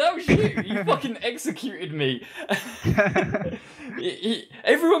motherfucker! That was you! You fucking executed me!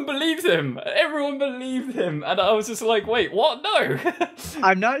 Everyone believed him! Everyone believed him! And I was just like, wait, what? No!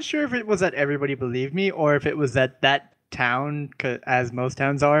 I'm not sure if it was that everybody believed me, or if it was that town, as most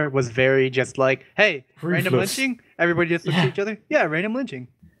towns are, was very just like, hey, ruthless. Random lynching? Everybody just looks at each other? Yeah, random lynching.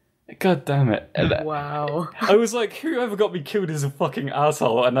 God damn it. Wow. I was like, whoever got me killed is a fucking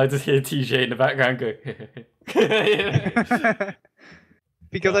asshole, and I just hear TJ in the background go,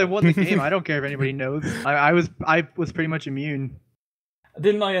 because I won the game, I don't care if anybody knows. I was pretty much immune.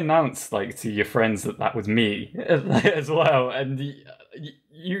 Didn't I announce like to your friends that was me as well? And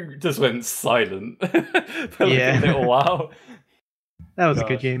you just went silent for like a little while. That was a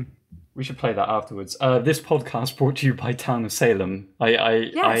good game. We should play that afterwards. This podcast brought to you by Town of Salem.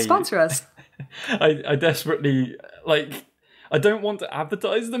 Sponsor us. I desperately like. I don't want to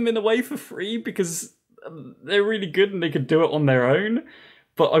advertise them in a way for free because they're really good and they could do it on their own.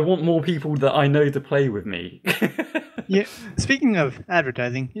 But I want more people that I know to play with me. Yeah. Speaking of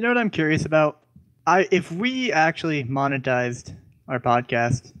advertising, you know what I'm curious about? If we actually monetized our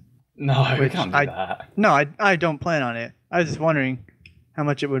podcast. No, we can't do that. No, I don't plan on it. I was just wondering how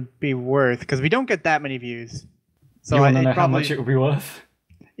much it would be worth, because we don't get that many views. So you want to know how much it would be worth?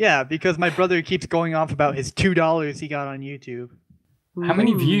 Yeah, because my brother keeps going off about his $2 he got on YouTube. How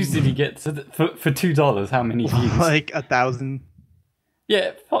many views did he get for $2? How many views? Like 1,000.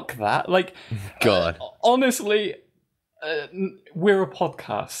 Yeah, fuck that. Like, God. Honestly, we're a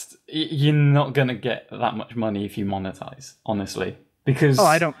podcast. You're not gonna get that much money if you monetize. Honestly, because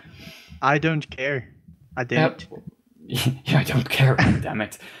I don't care. I didn't. Yeah, I don't care. Damn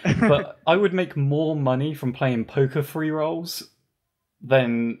it! But I would make more money from playing poker free rolls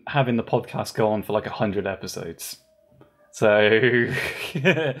than having the podcast go on for like 100 episodes. So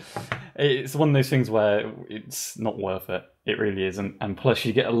it's one of those things where it's not worth it. It really isn't. And plus,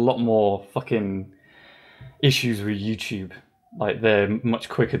 you get a lot more fucking issues with YouTube. Like, they're much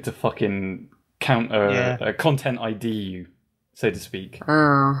quicker to fucking counter content ID you, so to speak.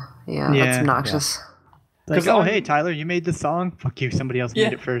 Oh, yeah, that's obnoxious. Like, hey, Tyler, you made the song? Fuck you, somebody else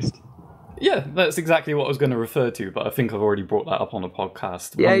made it first. Yeah, that's exactly what I was going to refer to, but I think I've already brought that up on a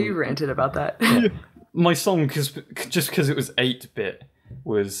podcast. Yeah, you ranted about that. Yeah. My song, just because it was 8-bit,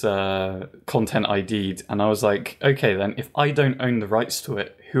 was content ID'd, and I was like, okay then, if I don't own the rights to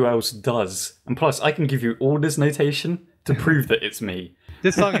it, who else does? And plus, I can give you orders notation to prove that it's me.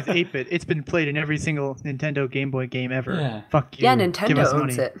 This song is 8-bit. It's been played in every single Nintendo Game Boy game ever. Yeah. Fuck you. Yeah, Nintendo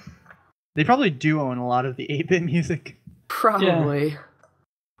owns it. They probably do own a lot of the 8-bit music. Probably. Yeah.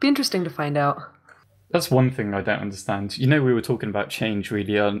 Be interesting to find out. That's one thing I don't understand. You know, we were talking about change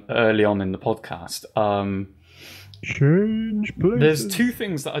really early on in the podcast. Change places. There's two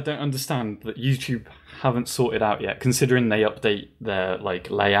things that I don't understand that YouTube haven't sorted out yet, considering they update their like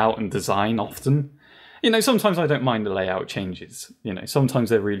layout and design often. You know, sometimes I don't mind the layout changes. You know, sometimes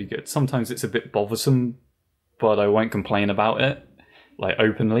they're really good. Sometimes it's a bit bothersome, but I won't complain about it, like,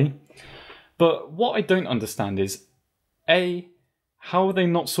 openly. But what I don't understand is, A, how are they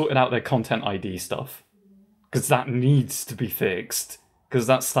not sorted out their content ID stuff? Because that needs to be fixed. Because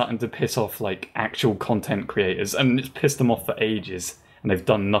that's starting to piss off, like, actual content creators. And it's pissed them off for ages. And they've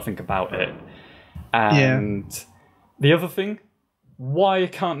done nothing about it. And the other thing, why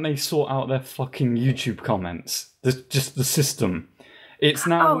can't they sort out their fucking YouTube comments? Just the system. It's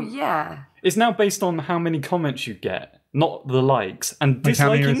now... Oh, yeah. It's now based on how many comments you get, not the likes. And like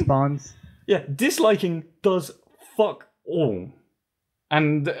disliking... how many responds? Yeah, disliking does fuck all.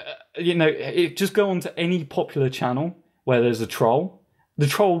 And, you know, just go on to any popular channel where there's a troll. The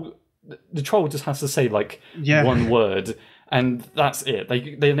troll just has to say, like, one word, and that's it.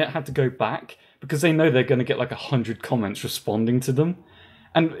 They don't have to go back, because they know they're going to get, like, 100 comments responding to them.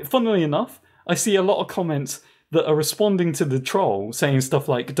 And funnily enough, I see a lot of comments that are responding to the troll, saying stuff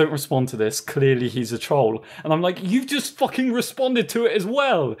like, don't respond to this, clearly he's a troll. And I'm like, you've just fucking responded to it as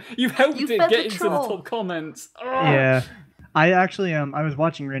well! You've helped it get into the top comments! Ugh. Yeah. I actually, I was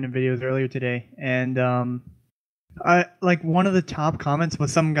watching random videos earlier today, and I like one of the top comments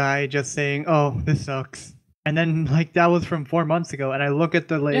was some guy just saying, "Oh, this sucks," and then like that was from 4 months ago, and I look at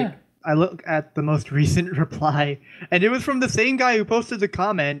the I look at the most recent reply, and it was from the same guy who posted the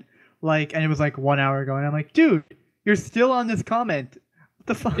comment, like, and it was like 1 hour ago, and I'm like, dude, you're still on this comment. What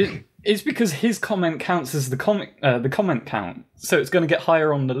the fuck? It's because his comment counts as the comment count, so it's going to get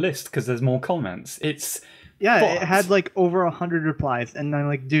higher on the list because there's more comments. It's it had like over 100 replies, and I'm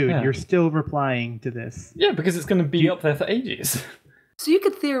like, dude, you're still replying to this. Yeah, because it's going to be up there for ages. So you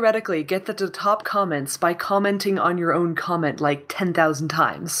could theoretically get the top comments by commenting on your own comment like 10,000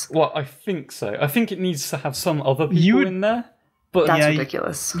 times. Well, I think so. I think it needs to have some other people in there. But that's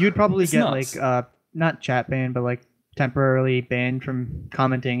ridiculous. You'd probably get nuts. Like not chat ban, but like temporarily banned from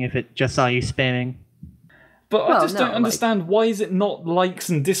commenting if it just saw you spamming. But I just don't understand, why is it not likes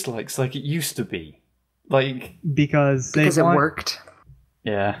and dislikes like it used to be? Like, because it worked.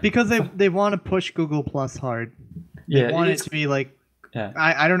 Yeah. Because they want to push Google Plus hard. They want it to be like,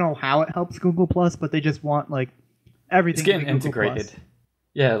 I don't know how it helps Google Plus, but they just want like everything. It's getting integrated. Plus.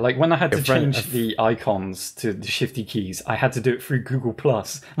 Yeah, like when I had to change the icons to the Shifty Keys, I had to do it through Google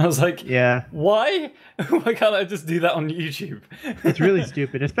Plus. And I was like, why? Why can't I just do that on YouTube? It's really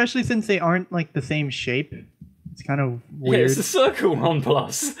stupid, especially since they aren't like the same shape. It's kind of weird. Yeah, it's a circle on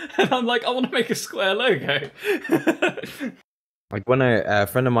Plus. And I'm like, I want to make a square logo. Like when a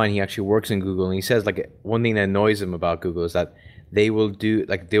friend of mine, he actually works in Google, and he says like one thing that annoys him about Google is that they will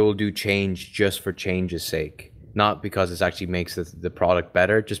do change just for change's sake. not because it actually makes the product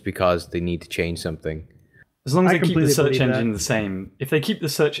better, just because they need to change something. As long as I they keep the completely search believe engine that. the same. If they keep the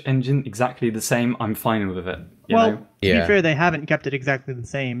search engine exactly the same, I'm fine with it. You Well, know? to Yeah. be fair, they haven't kept it exactly the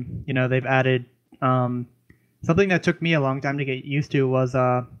same. You know, they've added something that took me a long time to get used to was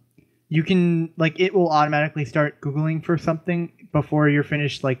you can like it will automatically start Googling for something before you're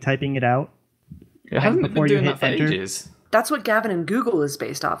finished like typing it out. It hasn't been before you doing hit that for enter. ages. That's what Gavin and Google is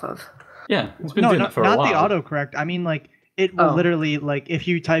based off of. Yeah, it's been No, doing not, that for a not while. the autocorrect. I mean, like it will Oh. literally like if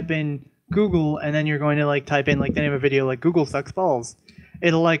you type in Google and then you're going to like type in like the name of a video like Google sucks balls,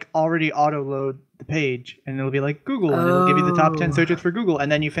 it'll like already auto load the page and it'll be like Google and it'll give you the top 10 Oh. searches for Google and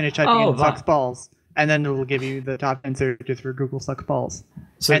then you finish typing Oh, in sucks that. balls and then it'll give you the top 10 searches for Google sucks balls.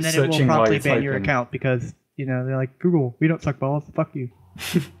 So And it's then it will searching while promptly you're ban your typing. account because you know they're like Google, we don't suck balls, fuck you.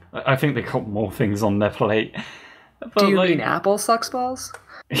 I think they got more things on their plate. But Do you like, mean Apple sucks balls?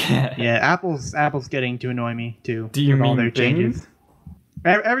 Yeah. Yeah, Apple's getting to annoy me too. Do you with all mean their Bing? changes?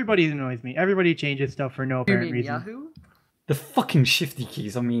 Everybody annoys me. Everybody changes stuff for no Do you apparent mean reason. Yahoo? The fucking shifty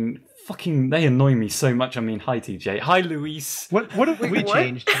keys. I mean, fucking, they annoy me so much. I mean, hi TJ. Hi Luis. What have Wait, we what?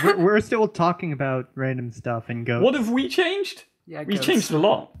 changed? We're still talking about random stuff and go. What have we changed? Yeah, We ghosts. changed a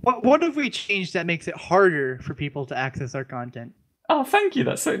lot. What have we changed that makes it harder for people to access our content? Oh, thank you.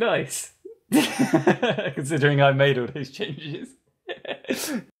 That's so nice. Considering I made all those changes.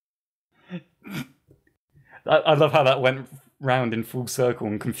 I love how that went round in full circle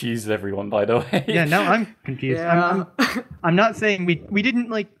and confused everyone, by the way. Yeah, now I'm confused. Yeah. I'm not saying we didn't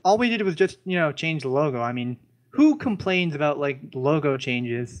like all we did was just change the logo. I mean, who complains about like logo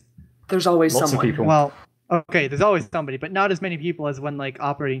changes? There's always Lots of someone. people. Well, okay, there's always somebody, but not as many people as when like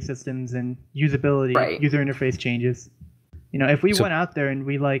operating systems and usability, Right. user interface changes. You know, if we So- went out there and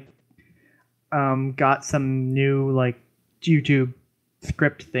we like got some new like YouTube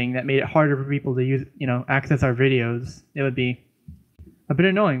script thing that made it harder for people to use, access our videos, it would be a bit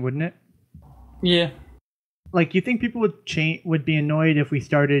annoying, wouldn't it? Yeah. Like, you think people would be annoyed if we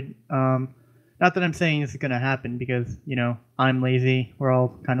started? Not that I'm saying this is gonna happen because I'm lazy. We're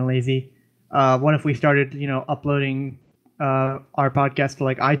all kind of lazy. What if we started, uploading our podcast to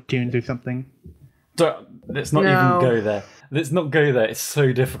like iTunes or something? Let's not No. even go there. Let's not go there. It's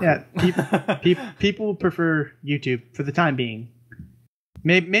so difficult. Yeah, people prefer YouTube for the time being.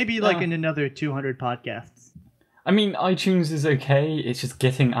 Maybe like Yeah. in another 200 podcasts. I mean, iTunes is okay. It's just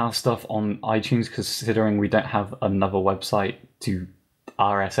getting our stuff on iTunes, considering we don't have another website to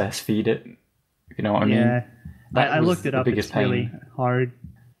RSS feed it. If you know what I mean? Yeah, That I was looked it the up. biggest It's really pain. hard.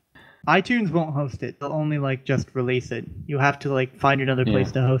 iTunes won't host it. They'll only like just release it. You have to like find another place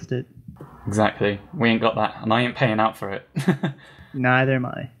Yeah. to host it. Exactly. We ain't got that, and I ain't paying out for it. Neither am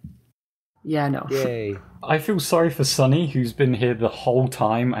I. Yeah, no. Yay. I feel sorry for Sonny, who's been here the whole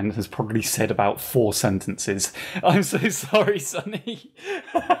time and has probably said about 4 sentences. I'm so sorry, Sonny.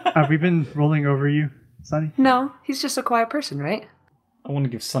 Have we been rolling over you, Sonny? No, he's just a quiet person, right? I want to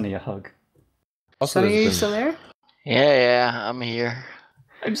give Sonny a hug. Also, Sonny, are you there's still been- there? Yeah, I'm here.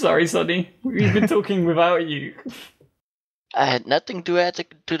 I'm sorry, Sonny. We've been talking without you. I had nothing to add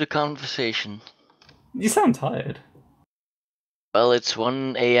to the conversation. You sound tired. Well, it's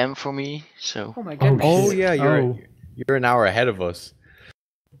 1 a.m. for me, so Oh my goodness. Oh yeah, Oh. you're an hour ahead of us.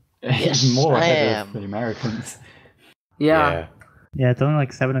 Yes, He's more I ahead of am. the Americans. Yeah, Yeah, it's only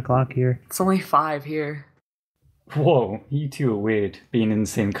like 7 o'clock here. it's only 5 here. Whoa, you two are weird, being in the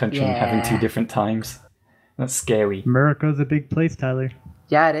same country and having 2 Yeah. different times. That's scary. America's a big place, Tyler.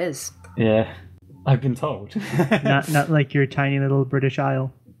 Yeah, it is. Yeah, I've been told. Not like your tiny little British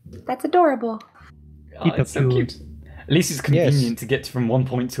Isle. That's adorable. Oh, Keep it's up so cool. cute. At least it's convenient to get from one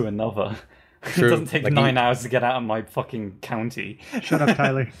point to another. True. It doesn't take Like 9 hours to get out of my fucking county. Shut up,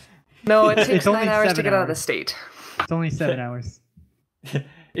 Tyler. No, it takes It's 9 only hours to 7 get out of the hours. state. It's only 7 hours.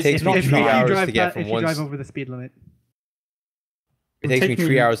 It's Takes me not If 3 you nine. hours drive to get that- from if you one drive over the speed limit. It takes me Take me-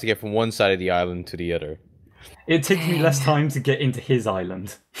 3 hours to get from one side of the island to the other. It takes me less time to get into his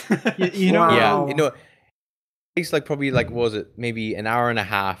island. You know, Wow. Yeah, it takes like probably like what was it maybe an hour and a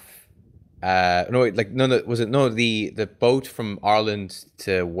half. The boat from Ireland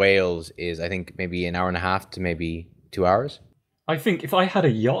to Wales is I think maybe an hour and a half to maybe 2 hours. I think if I had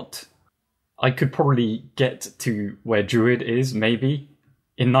a yacht, I could probably get to where Druid is, maybe,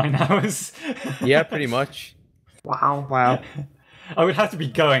 in 9 hours. Yeah, pretty much. Wow. wow. I would have to be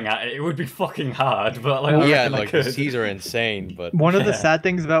going at it. It would be fucking hard, but like, I Yeah, reckon I like the could. seas are insane, but One of the Yeah. sad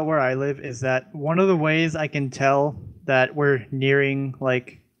things about where I live is that one of the ways I can tell that we're nearing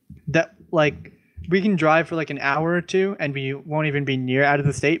we can drive for like an hour or two and we won't even be near out of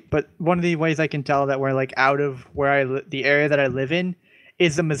the state. But one of the ways I can tell that we're like out of where the area that I live in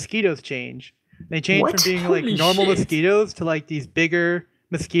is the mosquitoes change. They changed What? from being Holy like normal shit. mosquitoes to like these bigger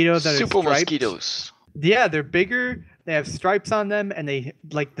mosquitoes that Super are striped. mosquitoes. Yeah, they're bigger. They have stripes on them, and they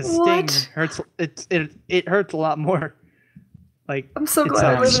like the sting What? hurts. It hurts a lot more. Like I'm so it's, glad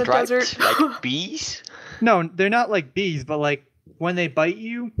I live in a Striped desert. like bees. no, they're not like bees, but like when they bite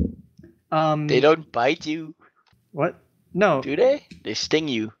you, They don't bite you, what? No, do they? They sting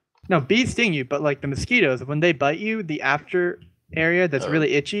you. no, bees sting you, but like the mosquitoes, when they bite you, the after area that's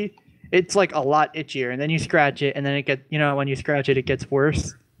really itchy, it's like a lot itchier, and then you scratch it, and then when you scratch it, it gets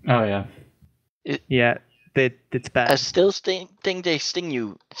worse. Oh yeah. Yeah, it's bad. I still think they sting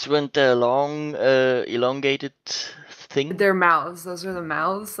you. It's when the long, elongated thing. Their mouths. Those are the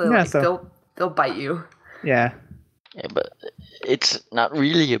mouths. They, Yeah, so- they'll bite you. Yeah. Yeah, but it's not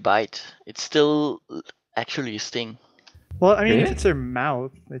really a bite. It's still actually a sting. Well, I mean, Really? if it's their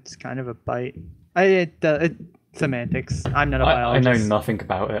mouth, it's kind of a bite. It's semantics. I'm not a I know biologist. nothing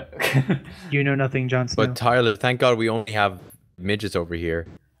about it. You know nothing, Jon Snow. But Tyler, thank God we only have midgets over here.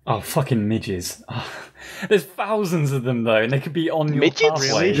 Oh, fucking midges. There's thousands of them, though, and they could be on your Midgets?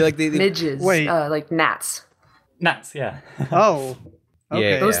 pathway. Really? Like Midges. Wait. Like gnats. Gnats, yeah. Oh.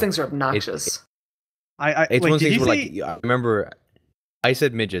 Okay. Yeah. Those things are obnoxious. It's wait, one of did those things you where, say- like, I remember I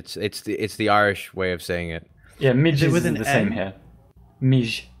said midgets. It's the Irish way of saying it. Yeah, midges with is an the same N? here.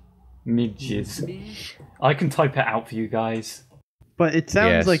 Midges. I can type it out for you guys. But it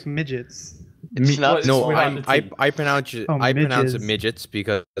sounds Yes. like midgets. It's not- It's No, without the T. I pronounce it. Oh, I pronounce it midges. midgets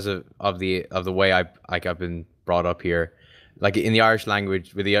because of the way I've been brought up here. Like in the Irish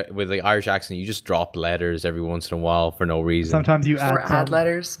language, with the Irish accent, you just drop letters every once in a while for no reason. Sometimes you Or add add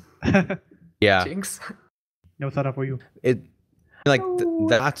letters. Yeah, Jinx. No thought up for you. it like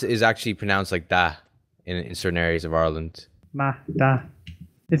that is actually pronounced like that in certain areas of Ireland. Ma da.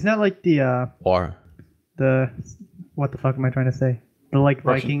 It's not like the Or what the fuck am I trying to say? The like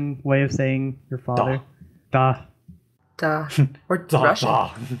Russian. Viking way of saying your father. Da. Duh. Or Da, Russian.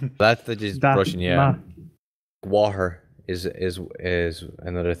 da. that's just Da. Russian. Yeah, Ma. water is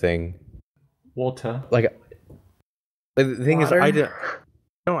another thing. Water. Like the thing Water. is, I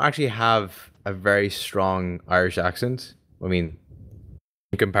don't actually have a very strong Irish accent. I mean,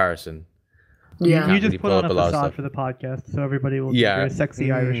 in comparison. Yeah. You really just put pull on up a a lot of facade stuff. for the podcast, so everybody will Yeah. think you're a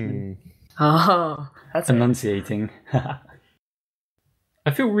sexy Irishman. Oh, that's it. Enunciating.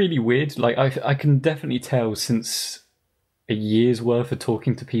 I feel really weird. Like I can definitely tell since a year's worth of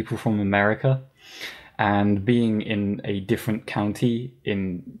talking to people from America and being in a different county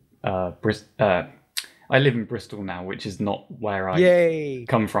in I live in Bristol now, which is not where I Yay!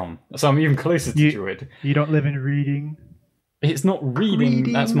 come from. So I'm even closer to You- Druid. You don't live in Reading. It's not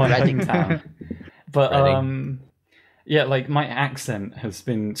Reading, that's my Reading. hometown. But Reading. yeah, like my accent has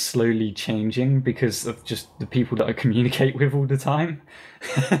been slowly changing because of just the people that I communicate with all the time.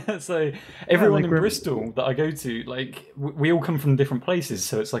 So everyone like in we're- Bristol that I go to, like we all come from different places,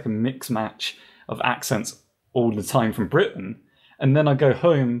 so it's like a mix match of accents all the time from Britain. And then I go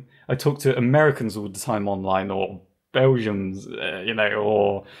home, I talk to Americans all the time online, or Belgians,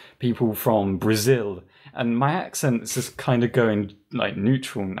 or people from Brazil. And my accent is just kind of going like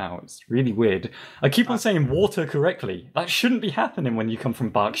neutral now. It's really weird. I keep on saying water correctly. That shouldn't be happening when you come from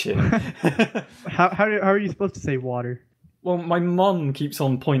Berkshire. How are you supposed to say water? Well, my mum keeps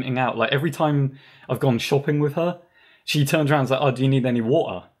on pointing out, like every time I've gone shopping with her, she turns around and is like, "Oh, do you need any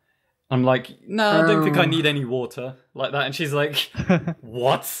water?" I'm like, "No, I don't think I need any water," like that. And she's like,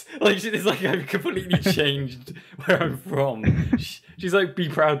 "What?" Like it's like I've completely changed where I'm from. She's like, "Be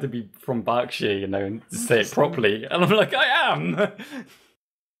proud to be from Berkshire, and say it properly." And I'm like, "I am."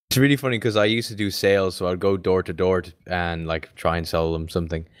 It's really funny because I used to do sales, so I'd go door to door and like try and sell them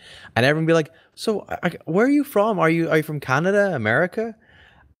something, and everyone would be like, "So, where are you from? Are you from Canada, America?"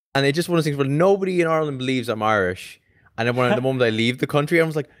 And it's just one of those things where nobody in Ireland believes I'm Irish. And then the moment I leave the country, I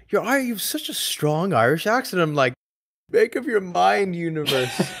was like, you have such a strong Irish accent. I'm like, make up your mind,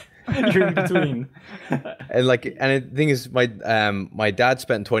 universe. You're in between. And the thing is, my dad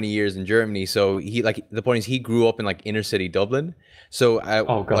spent 20 years in Germany, so the point is he grew up in like inner city Dublin. So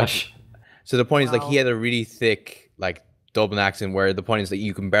Oh gosh. so the point is like he Wow. had a really thick like Dublin accent, where the point is that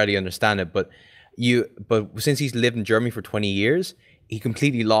you can barely understand it. But since he's lived in Germany for 20 years, he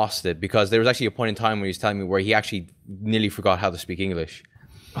completely lost it, because there was actually a point in time where he was telling me where he actually nearly forgot how to speak English.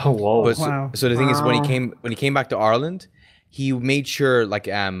 Oh whoa. But Wow. so the thing is, when Wow. he came back to Ireland, he made sure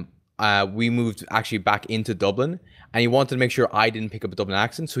we moved actually back into Dublin, and he wanted to make sure I didn't pick up a Dublin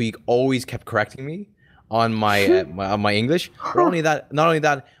accent, so he always kept correcting me on my my English. But not only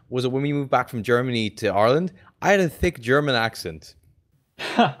that was it when we moved back from Germany to Ireland, I had a thick German accent.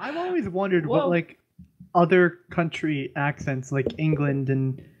 I've always wondered what Well- like other country accents like England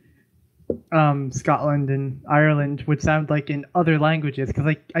and Scotland and Ireland would sound like in other languages,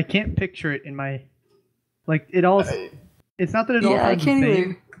 because I can't picture it in my it all. It's not that it all Yeah, I sounds the can't same.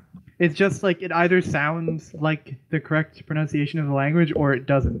 either. It's just like it either sounds like the correct pronunciation of the language or it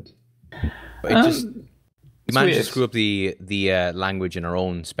doesn't. It just we managed to weird. screw up the language in our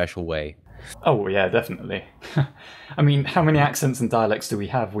own special way. Oh yeah, definitely. I mean, how many accents and dialects do we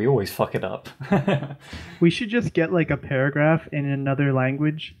have? We always fuck it up. We should just get like a paragraph in another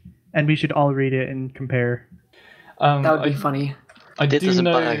language, and we should all read it and compare. That would be funny. I Dit do is een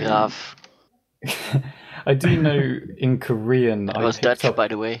know. paragraaf. I do know in Korean. That was Dutch, by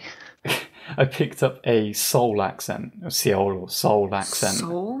the way. I picked up a Seoul accent, a Seoul or Seoul accent.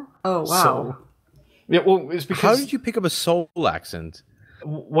 Soul? Oh wow. Seoul. Yeah, well, it's because How did you pick up a Seoul accent?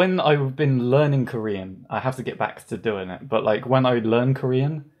 when I've been learning Korean, I have to get back to doing it. But like when I learn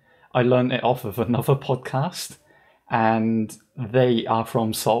Korean, I learned it off of another podcast, and they are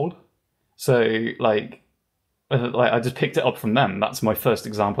from Seoul. So like I just picked it up from them. That's my first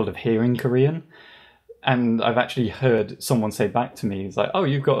example of hearing Korean. And I've actually heard someone say back to me, "It's like, oh,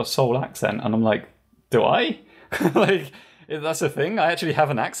 you've got a Seoul accent," and I'm like, "Do I?" Like, that's a thing. I actually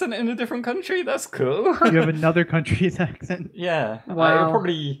have an accent in a different country. That's cool. You have another country's accent. Yeah, Wow.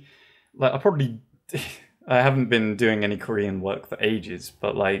 I haven't been doing any Korean work for ages,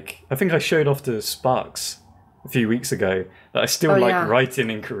 but like I think I showed off to Sparks a few weeks ago that I still Oh, like yeah. writing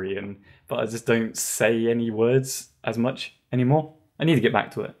in Korean, but I just don't say any words as much anymore. I need to get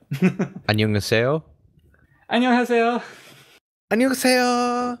back to it. 안녕하세요. 안녕하세요.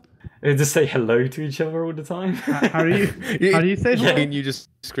 안녕하세요. We just say hello to each other all the time. How do you say Yeah, hello? and you just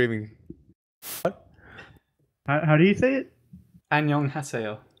screaming. How do you say it?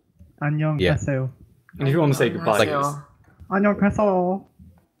 안녕하세요. 안녕하세요. And if you want to say goodbye, 하세요. 안녕하세요.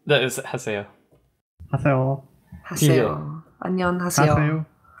 that is 하세요. 하세요. 하세요. 안녕하세요.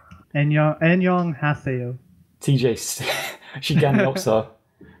 하세요. 안녕하세요. TJ, 시간이 없어.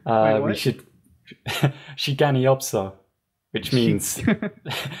 Wait, We what? should 시간이 없어, which means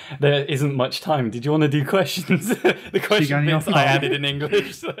there isn't much time. Did you want to do questions? The question 시간이 bits 없어. I added in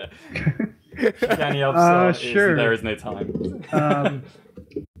English. 시간이 없어 sure. is there is no time.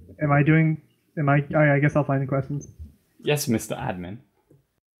 I guess I'll find the questions. Yes, Mr. Admin.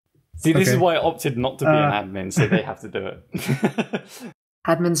 See, this is Okay. why I opted not to be an admin, so they have to do it.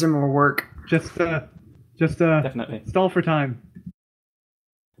 Admins are more work. Just Definitely. stall for time.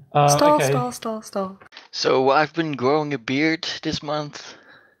 Stall, okay. stall. So I've been growing a beard this month.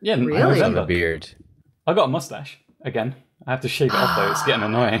 Yeah, Really? I have November. a beard. I got a mustache again. I have to shave it off though. It's getting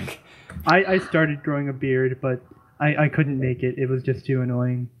annoying. I started growing a beard, but I couldn't make it. It was just too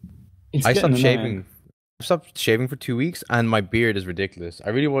annoying. It's I getting stopped annoying. shaving. I stopped shaving for 2 weeks, and my beard is ridiculous. I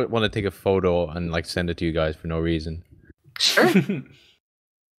really want to take a photo and like send it to you guys for no reason. Sure.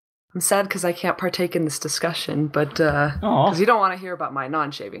 I'm sad because I can't partake in this discussion, but Aw. because you don't want to hear about my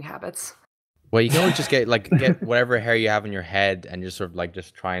non-shaving habits. Well, you can always just get whatever hair you have in your head and just sort of like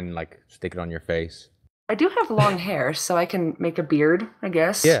just try and like stick it on your face. I do have long hair, so I can make a beard, I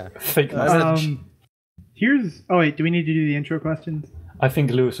guess. Yeah. Fake mustache. Oh wait, do we need to do the intro questions? I think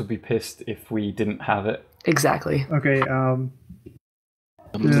Lewis would be pissed if we didn't have it. Exactly. Okay.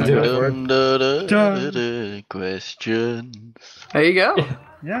 Questions. There you go.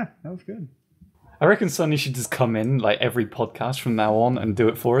 Yeah, that was good. I reckon Sonny should just come in like every podcast from now on and do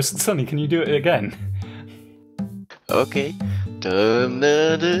it for us. Sonny, can you do it again? Okay.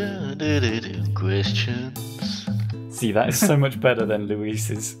 Questions. See, that is so much better than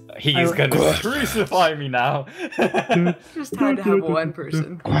Luis's. He's I- going to crucify me now. Just had to have one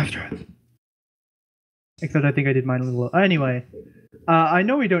person. Questions. Except I think I did mine a little low. Anyway, I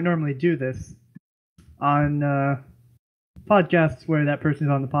know we don't normally do this on podcasts where that person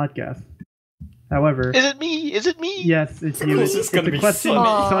is on the podcast. However, Is it me? Is it me? yes, it's you. course it's It's gonna the be question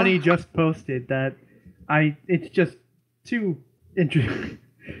Sonny. Sonny just posted that it's just too interesting.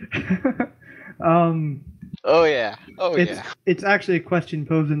 Oh yeah. Oh yeah. It's actually a question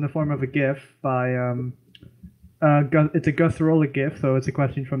posed in the form of a GIF by it's a Gus Rolla GIF, so it's a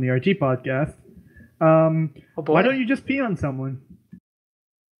question from the RG podcast. Oh boy. Why don't you just pee on someone?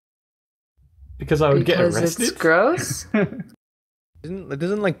 Because I would get Because arrested. it's gross.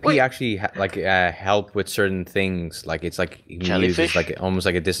 Doesn't like pee actually help with certain things? Like it's like you can use Jellyfish? it's like almost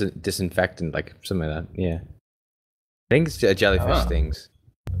like a disinfectant, like something like that. Yeah, I think it's jellyfish things.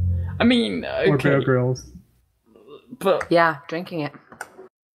 I mean, Or Bear okay, Grylls. but Yeah, drinking it.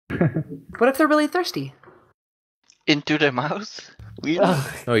 What if they're really thirsty? Into their mouth? Really?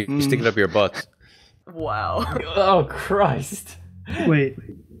 No, you stick it up your butt. Wow. oh Christ! Wait,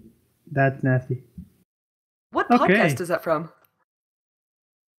 that's nasty. What Okay. podcast is that from?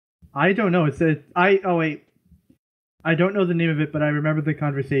 I don't know. Oh wait, I don't know the name of it, but I remember the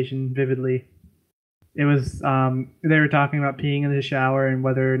conversation vividly. It was they were talking about peeing in the shower and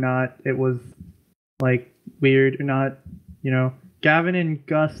whether or not it was like weird or not. You know, Gavin and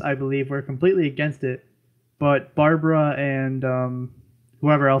Gus, I believe, were completely against it, but Barbara and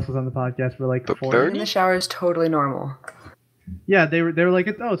whoever else was on the podcast were like for it. Peeing in the shower is totally normal. Yeah, they were like,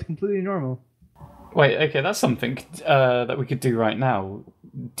 it's completely normal. Wait, okay, that's something that we could do right now.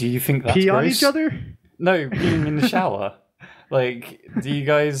 Do you think that's Pee gross? on each other? No, peeing in the shower. Like, do you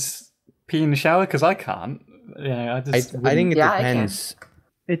guys pee in the shower? Because I can't. Yeah, I think it depends.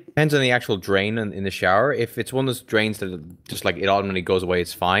 It depends on the actual drain in the shower. If it's one of those drains that just like it automatically goes away,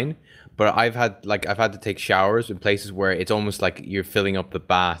 it's fine. But I've had to take showers in places where it's almost like you're filling up the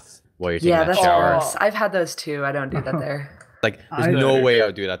bath while you're taking that shower. Gross. I've had those too. I don't do that there. Like, there's no way I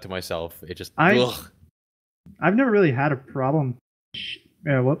would do that to myself. It just. I've never really had a problem.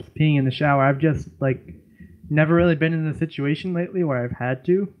 Peeing in the shower. I've just like never really been in a situation lately where I've had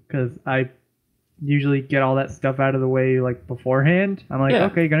to, because I usually get all that stuff out of the way like beforehand. I'm like,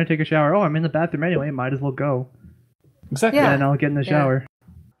 okay, gonna take a shower. Oh, I'm in the bathroom anyway. Might as well go. Exactly. Yeah. And then I'll get in the shower.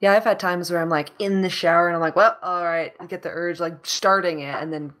 Yeah, I've had times where I'm like in the shower and I'm like, well, all right, I get the urge like starting it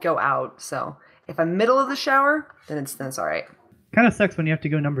and then go out. So if I'm middle of the shower, then it's all right. Kind of sucks when you have to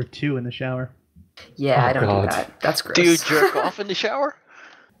go number 2 in the shower. Yeah, I don't do that. That's gross. Do you jerk off in the shower?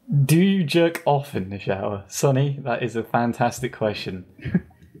 Do you jerk off in the shower, Sonny? That is a fantastic question.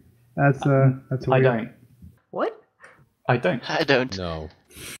 That's weird. I don't. What? I don't. I don't. No.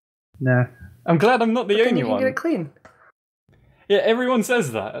 Nah. I'm glad I'm not the only you can one. get it clean. Yeah, everyone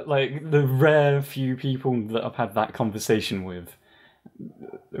says that. Like, the rare few people that I've had that conversation with.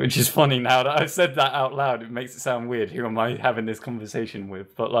 Which is funny now that I've said that out loud. It makes it sound weird. Who am I having this conversation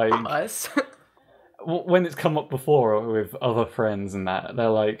with? But, like... Us. When it's come up before with other friends and that, they're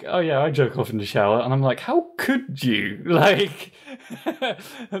like, oh yeah, I jerk off in the shower. And I'm like, how could you? Like...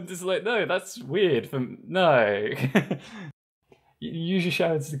 I'm just like, no, that's weird. No. You use your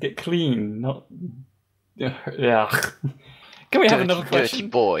showers to get clean, not... Yeah. Can we have another question? Dirty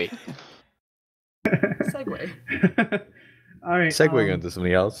boy. Segue. All right. Segueing onto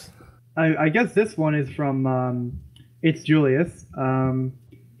somebody else. I guess this one is from It's Julius.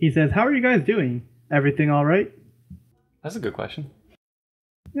 He says, "How are you guys doing? Everything all right?" That's a good question.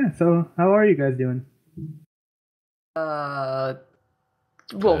 Yeah. So, how are you guys doing? Well,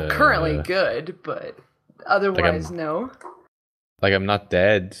 currently good, but otherwise no. Like, I'm not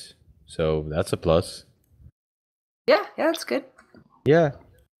dead, so that's a plus. Yeah, that's good. Yeah.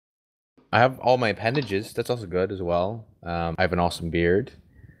 I have all my appendages. That's also good as well. I have an awesome beard.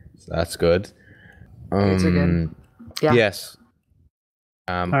 So that's good. Beards are good. Yeah. Yes.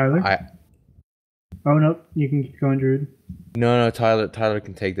 Tyler? Oh, no. You can keep going, Druid. No, Tyler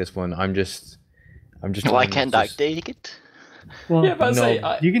can take this one. I'm just... Why can't I take it? Well, Yeah,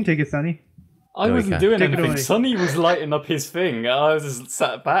 but you can take it, Sonny. I No, wasn't you doing can't. Take it anything. away. Sonny was lighting up his thing. I was just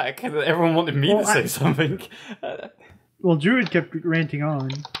sat back, and everyone wanted me to say something. Well, Druid kept ranting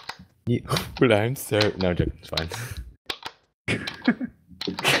on. Well, I'm sorry. No, joke. It's fine.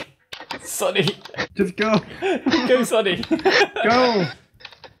 Sonny, Just go. go, Sonny. Go.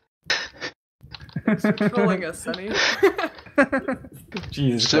 Trolling us, Sonny.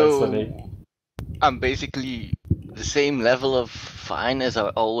 Jesus So- Christ, Sonny. I'm basically the same level of fine as I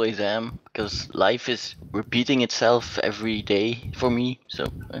always am, because life is repeating itself every day for me, so...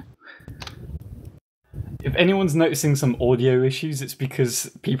 If anyone's noticing some audio issues, it's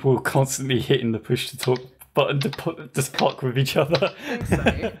because people are constantly hitting the push to talk button to talk with each other. Thanks,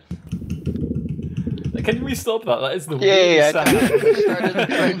 Sonny. Can we stop that? That is the Yeah, weirdest I sound. started a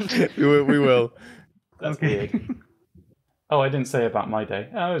trend. we will. That's Okay. weird. Oh, I didn't say about my day.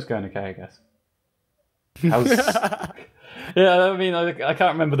 Oh, it was going okay, I guess. How's... Yeah, I mean, I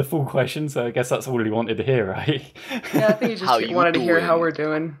can't remember the full question, so I guess that's all he wanted to hear, right? Yeah, I think he How just you wanted to hear how doing? we're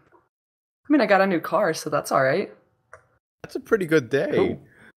doing. I mean, I got a new car, so that's all right. That's a pretty good day. Cool.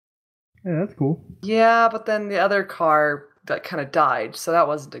 Yeah, that's cool. Yeah, but then the other car that kind of died, so that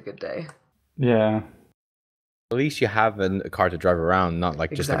wasn't a good day. Yeah. At least you have a car to drive around, not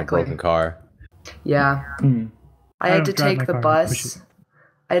like just like a Exactly. broken car. Yeah. Hmm. I I had to don't drive take my the car, I push bus.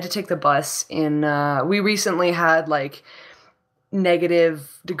 I had to take the bus in. We recently had like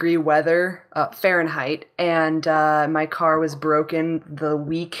 -degree weather, Fahrenheit, and my car was broken the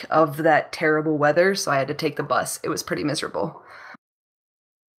week of that terrible weather, so I had to take the bus. It was pretty miserable.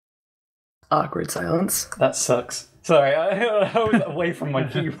 Awkward silence. That sucks. Sorry, I was away from my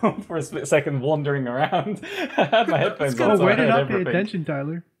keyboard for a split second, wandering around. I had my headphones on, Oh, so I way to heard not pay everything. attention,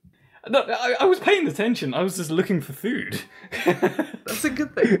 Tyler. No, I was paying attention. I was just looking for food. That's a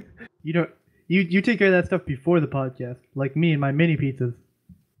good thing. You don't. You take care of that stuff before the podcast, like me and my mini pizzas.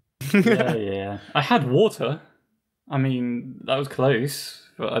 Yeah. I had water. I mean, that was close,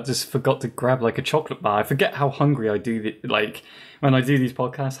 but I just forgot to grab like a chocolate bar. I forget how hungry I do. When I do these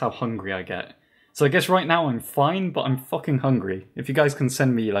podcasts, how hungry I get. So I guess right now I'm fine, but I'm fucking hungry. If you guys can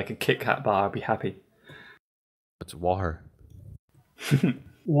send me like a Kit Kat bar, I'll be happy. It's water.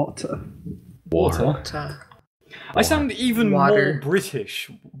 Water. I sound even more British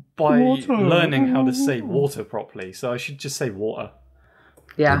by learning how to say water properly, so I should just say water.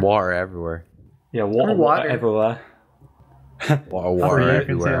 Yeah. Water everywhere. Yeah, water everywhere. Water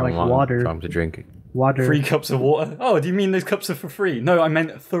everywhere. Like water. Time to drink it. Water. 3 cups of water? Oh, do you mean those cups are for free? No, I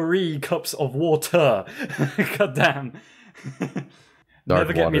meant 3 cups of water. God damn.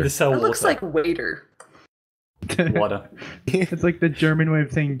 Never get me to sell That water. looks like waiter. Water. It's like the German way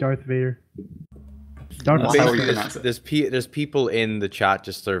of saying Darth Vader. Darth That's how we Vader. pronounce it. There's people in the chat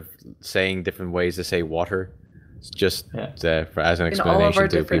just sort of saying different ways to say water. It's just as an In all of explanation our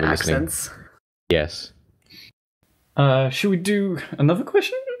to different people accents. listening. Yes. Should we do another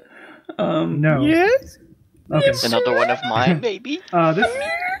question? No. Yes. Okay. Another one of mine, maybe.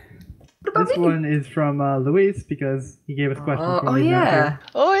 This one is from Luis because he gave us questions. Oh yeah.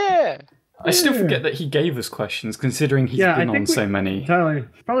 Oh yeah. I still forget that he gave us questions, considering he's been on so many. Tyler,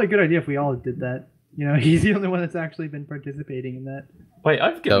 it's probably a good idea if we all did that. You know, he's the only one that's actually been participating in that. Wait,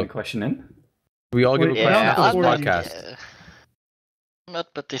 I've given a question in. We all give a question Yeah, after this I'm podcast.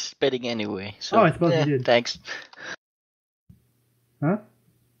 not participating anyway. So, Oh, I suppose you did. Thanks. Huh?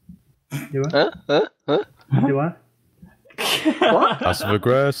 Do what? Huh? Do what? Passive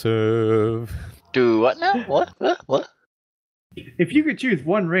aggressive. Do what now? What? If you could choose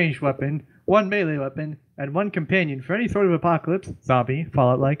one ranged weapon, one melee weapon, and one companion for any sort of apocalypse, zombie,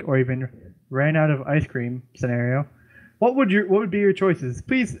 Fallout-like, or even ran out of ice cream scenario, what would be your choices?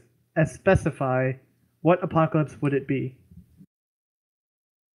 Please specify what apocalypse would it be.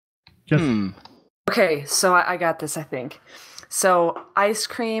 Just Okay, so I got this, I think. So, ice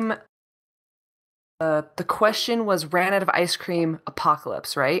cream. The question was ran out of ice cream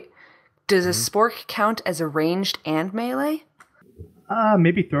apocalypse, right? Does a spork count as a ranged and melee?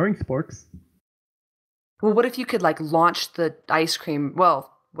 Maybe throwing sporks. Well, what if you could, like, launch the ice cream,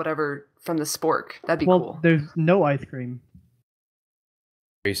 well, whatever, from the spork? That'd be Well, cool. there's no ice cream.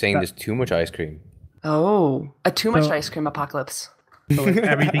 Are you saying there's too much ice cream? Oh, a too much So- ice cream apocalypse. So like,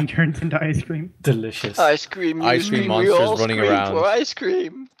 everything turns into ice cream. Delicious. Ice cream. Ice cream we monsters all running scream around. for ice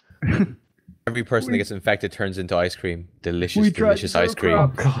cream. Every person that gets infected turns into ice cream. Delicious, We tried delicious to ice cream. Oh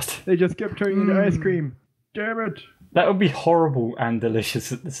god. They just kept turning into ice cream. Damn it. That would be horrible and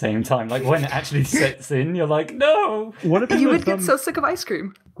delicious at the same time. Like, when it actually sets in, you're like, no! What if it You was would get so sick of ice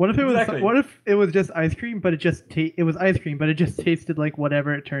cream. What if it was? Exactly. What if it was just ice cream, but it was ice cream, but it just tasted like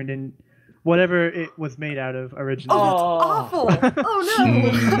whatever it turned in, whatever it was made out of originally. Oh, that's awful.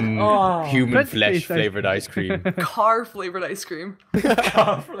 Oh no. Oh, Human French flesh taste ice flavored ice cream. Car flavored ice cream.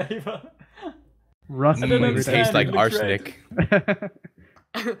 car flavor. Rust It flavored tastes like It looks arsenic.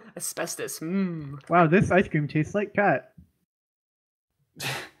 Asbestos. Wow, this ice cream tastes like cat.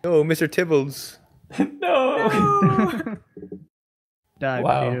 Oh, Mr. Tibbles. No! Die,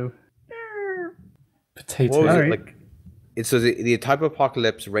 Wow. potato. Potato. What was Alright. it like? It's so the type of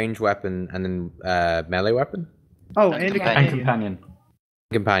apocalypse, range weapon, and then melee weapon, Oh, And and a companion. And companion.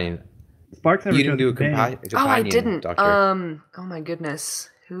 companion. companion. Sparks never You didn't chose do a companion. companion. Oh, I didn't. Doctor. Oh my goodness.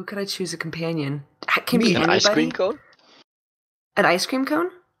 Who could I choose a companion? It can be Me. An anybody. ice cream cone? An ice cream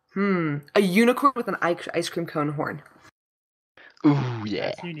cone? A unicorn with an ice cream cone horn. Ooh, yeah.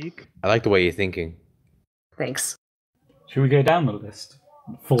 That's unique. I like the way you're thinking. Thanks. Should we go down the list?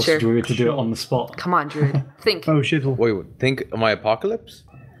 Force Sure. Druid to do it on the spot. Come on, Druid. Think. Oh, shizzle. Wait, think of my apocalypse?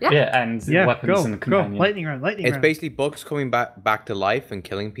 Yeah. And Yeah, weapons go, and go. companion. Lightning round, lightning It's round. basically books coming back to life and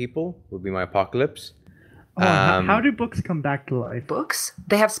killing people would be my apocalypse. Oh, how Um, do books come back to life? Books?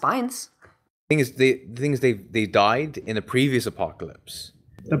 They have spines. the thing is they died in a previous apocalypse.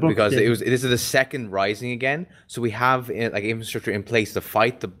 The books Because did. this is the second rising again, so we have like infrastructure in place to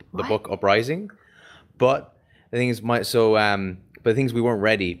fight the What? book uprising. But the thing is, but the thing is, we weren't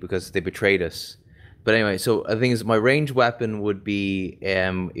ready because they betrayed us. But anyway, so the thing is, my ranged weapon would be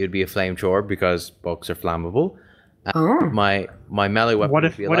it would be a flamethrower because books are flammable. Oh. My melee weapon What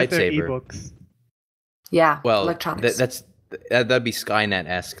would if be a they're lightsaber. ebooks? Yeah. Well, electronics. that'd be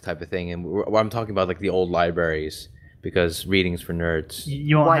Skynet-esque type of thing, and I'm talking about like the old libraries because readings for nerds.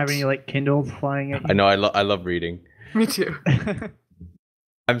 You won't What? have any like Kindles flying at I you. know I love reading. Me too.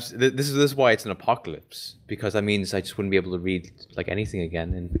 This is why it's an apocalypse, because that means I just wouldn't be able to read like anything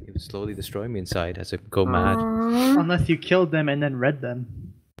again, and it would slowly destroy me inside as I go mad. Unless you killed them and then read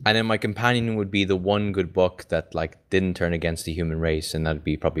them. And then my companion would be the one good book that like didn't turn against the human race, and that'd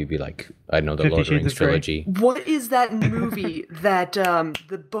probably be like, I don't know, the 50 Lord of the Shades Rings of Grey. trilogy. What is that movie that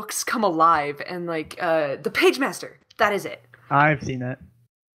the books come alive and like the Pagemaster? That is it. I've seen that.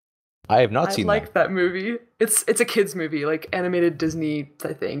 I have not I seen like that movie. It's a kids movie, like animated Disney,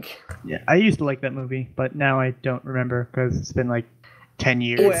 I think. Yeah, I used to like that movie, but now I don't remember because it's been like 10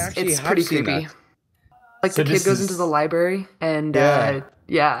 years. Oh, I actually It's have pretty seen creepy. that. Like So the kid this goes is- into the library and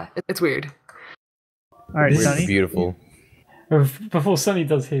Yeah. it's weird. All right, This is Sonny. Beautiful. Before Sonny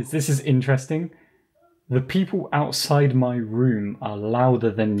does his, this is interesting. The people outside my room are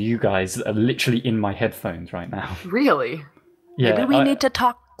louder than you guys that are literally in my headphones right now. Really? Yeah, Maybe we need to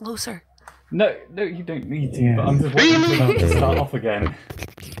talk closer. No, you don't need to. Yeah. But I'm just waiting for them to start off again.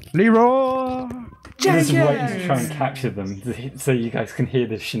 Leroy. Just waiting to Jenkins! try and capture them so you guys can hear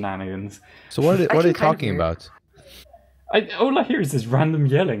the shenanigans. So what are I they can kind of talking hear. about? All I hear is this random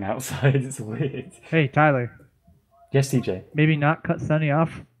yelling outside. It's weird. Hey, Tyler. Yes, TJ. Maybe not cut Sonny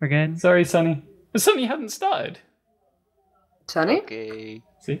off again. Sorry, Sonny. But Sonny hadn't started. Sonny? Okay.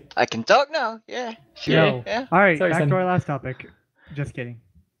 See? I can talk now. Yeah. Sure. No. Yeah. All right, Sorry, back Sonny. to our last topic. Just kidding.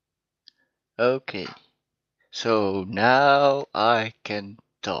 Okay. So now I can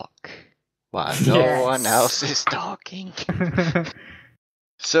talk while no Yes. one else is talking.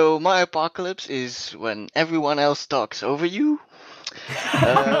 So my apocalypse is when everyone else talks over you.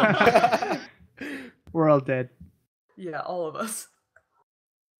 We're all dead. Yeah, all of us.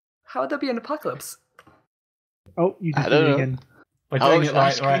 How would that be an apocalypse? Oh, you I just don't did it know. again. By How doing is it right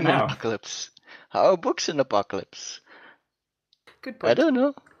ice cream an now. apocalypse? How are books an apocalypse? Good I point. don't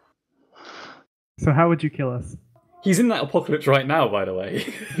know. So how would you kill us? He's in that apocalypse right now, by the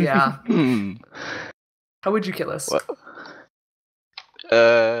way. Yeah. Hmm. How would you kill us? What?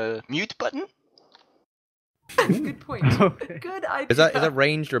 Mute button? Good point. Okay. Good idea. Is that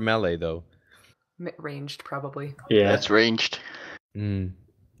ranged or melee though? Ranged, probably. Yeah. That's ranged. Hmm.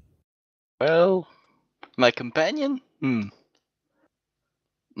 Well, my companion?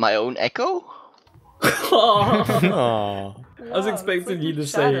 My own echo? Aw. I was Wow, expecting it's you to like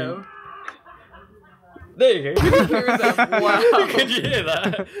say. Shadow. There you go. Hear that? Wow. Could you hear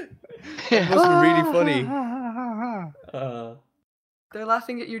that? That must be really funny. They're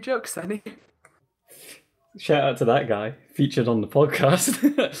laughing at your jokes, Sonny. Shout out to that guy featured on the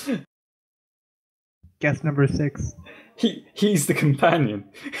podcast. Guess number 6. He's the companion.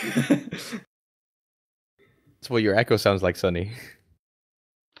 That's what your echo sounds like, Sonny.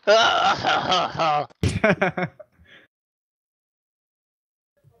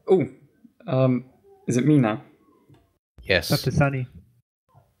 Oh, is it me now? Yes. Up to Sonny.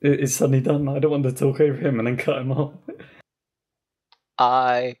 Is Sonny done? I don't want to talk over him and then cut him off.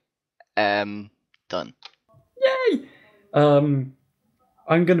 I am done. Yay! I'm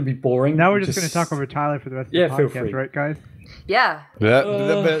going to be boring. Now we're just going to talk over Tyler for the rest of Yeah, the feel podcast, free. right, guys? Yeah.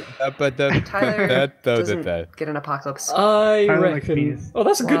 Tyler doesn't get an apocalypse. I Tyler likes reckon. peas. Oh,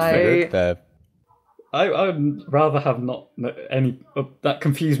 that's a good Why? thing. I'd rather have not any. That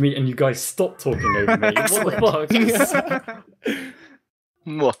confused me, and you guys stop talking over me.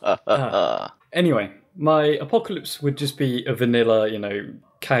 What the fuck? Anyway, my apocalypse would just be a vanilla,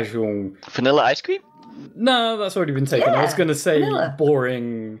 casual. Vanilla ice cream? No, that's already been taken. I was Yeah, going to say vanilla.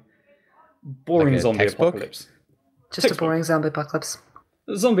 boring Like a zombie textbook? apocalypse. Just a boring zombie apocalypse.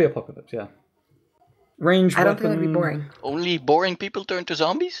 Zombie apocalypse, yeah. Range I don't think weapon. that'd be boring. Only boring people turn to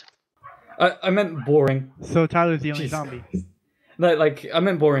zombies? I meant boring. So Tyler's the only Jesus zombie. No, I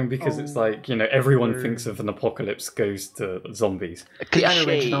meant boring because it's like, everyone Word. thinks of an apocalypse goes to zombies. A The cliche.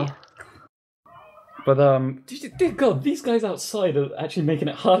 unoriginal. But, dear God, these guys outside are actually making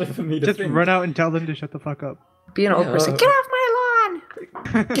it harder for me to Just think. run out and tell them to shut the fuck up. Be an old Yeah, person. Get off my lawn!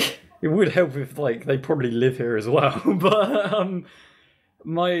 It would help if, they probably live here as well. But,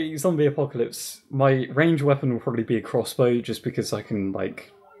 my zombie apocalypse, my range weapon will probably be a crossbow, just because I can,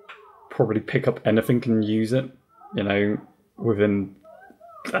 probably pick up anything and use it, within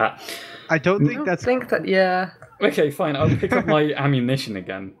that. I don't I think don't that's... think that, yeah. Okay, fine, I'll pick up my ammunition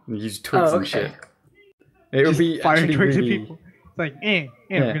again and use twigs Oh, and okay. shit. It would just be firing actually twigs really... at people. It's like, we're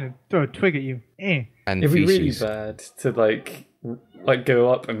Yeah. gonna throw a twig at you. And It'd be really feces. bad to go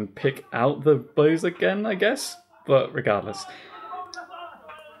up and pick out the bows again, I guess. But regardless,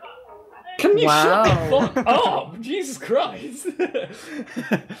 can you shut the Wow. fuck up? Jesus Christ!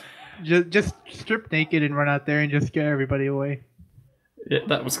 Just strip naked and run out there and just scare everybody away. Yeah,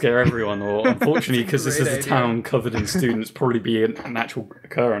 that would scare everyone. Or unfortunately, because this is great a idea. town covered in students, probably be an actual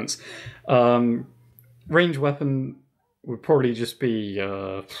occurrence. Range weapon would probably just be. I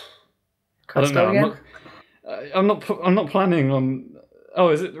don't know. Crossbow again? I'm not planning on Oh,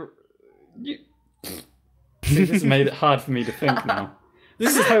 is it? You... See, this made it hard for me to think now.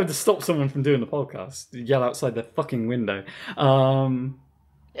 This is how to stop someone from doing the podcast. Yell outside their fucking window.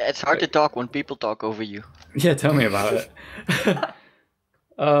 Yeah, it's hard to talk when people talk over you. Yeah, tell me about it.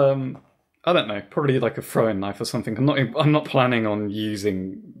 I don't know. Probably like a throwing knife or something. I'm not planning on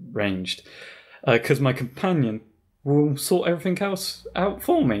using ranged because my companion will sort everything else out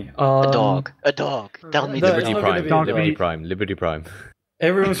for me. A dog. Tell me the Liberty dog. Prime. Liberty Prime.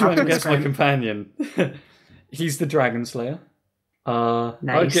 Everyone's trying to guess my companion. He's the Dragon Slayer.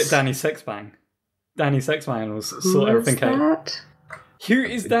 I'd get Danny Sexbang. Danny Sexbang will sort everything out. Who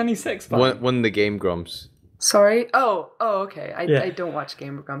is Danny Sexbang? One of the Game Grumps. Sorry? Oh, okay. I don't watch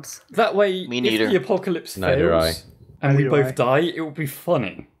Game of Grumps. That way, Me neither. if the apocalypse Neither fails and we both die, it will be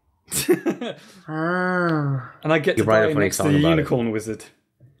funny. Ah. And I get to die next to the Unicorn Wizard.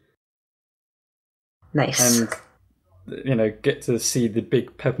 Nice. And, get to see the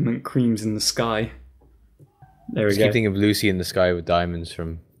big peppermint creams in the sky. There we go. Keep thinking of Lucy in the Sky with Diamonds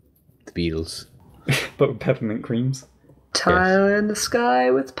from the Beatles. But with peppermint creams. Tyler in the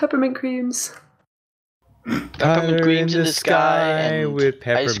sky with peppermint creams. Peppermint creams in the sky and with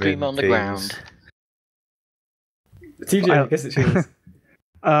ice cream on the ground. TJ, I guess it's yours.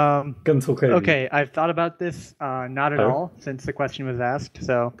 Gun talk over. Okay, I've thought about this. Not at all, since the question was asked.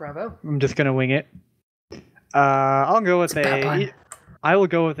 So Bravo. I'm just gonna wing it. I'll go with I will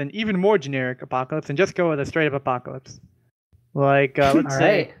go with an even more generic apocalypse and just go with a straight up apocalypse. Like let's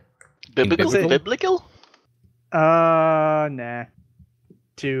say Biblical? Nah.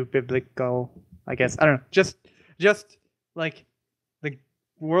 Too biblical, I guess. I don't know. Just like the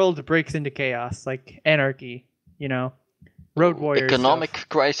world breaks into chaos, like anarchy, road warriors. Economic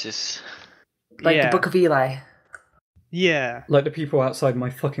crisis. Like the Book of Eli. Yeah. Like the people outside my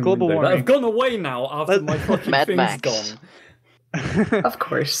fucking Global window warming. that have gone away now after my fucking Mad thing's Max. gone. Of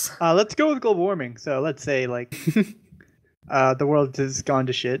course. Let's go with global warming. So let's say like the world has gone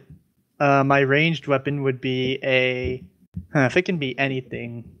to shit. My ranged weapon would be if it can be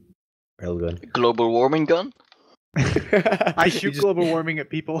anything. Railgun. Global warming gun? I shoot global warming at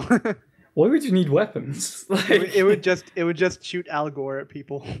people. Why would you need weapons? it would just shoot Al Gore at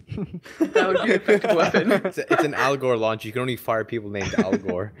people. That would be an effective weapon. It's an Al Gore launcher. You can only fire people named Al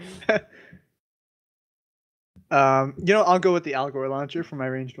Gore. I'll go with the Al Gore launcher for my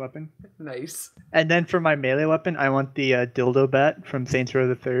ranged weapon. Nice. And then for my melee weapon, I want the dildo bat from Saints Row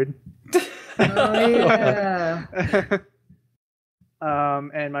the Third. Oh yeah.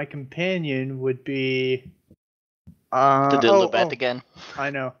 And my companion would be The dildo bat again. I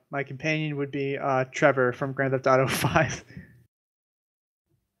know. My companion would be Trevor from Grand Theft Auto 5.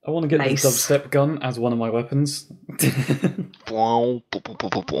 I want to get Nice. the dubstep gun as one of my weapons.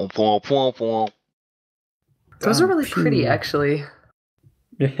 Those are really pretty, actually.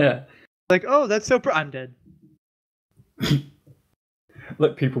 Yeah. Like, oh, that's so I'm dead.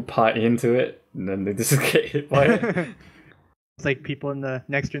 Let people party into it, and then they just get hit by it. It's like people in the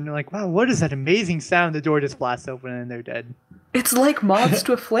next room, they're like, wow, what is that amazing sound? The door just blasts open and they're dead. It's like moths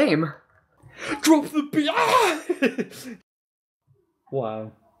to a flame. Drop the beat! Ah!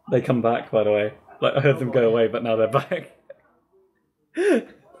 Wow. They come back, by the way. Like, I heard them go away, but now they're back.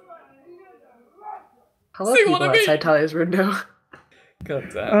 Hello, See people what I mean? outside Tyler's window. God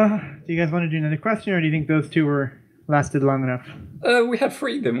damn. Do you guys want to do another question, or do you think those two were lasted long enough? We had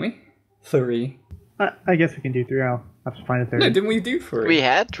 3, didn't we? 3. I guess we can do 3. I'll have to find a third. No, didn't we do 3? We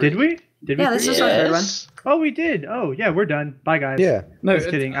had 3. Did we? Did we? Yeah, this is our third one. Yes. Oh, we did. Oh, yeah, we're done. Bye, guys. Yeah. No, Just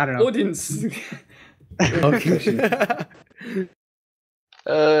kidding. I don't know. Audience.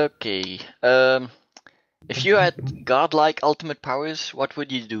 Okay. If you had godlike ultimate powers, what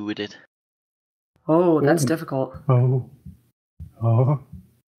would you do with it? Oh, that's difficult. Oh. Okay,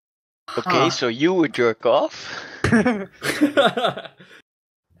 Huh. so you would jerk off. That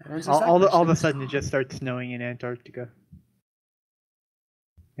answers that all of a question. sudden, it just starts snowing in Antarctica.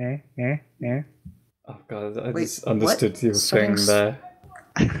 Oh god, I Wait, just understood what? your thing Starting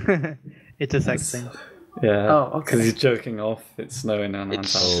there. It's a sex thing. Yeah. Oh, okay. Because he's joking off. It's snowing on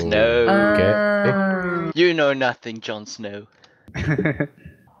It's Antarctica. snow. Um, You know nothing, Jon Snow.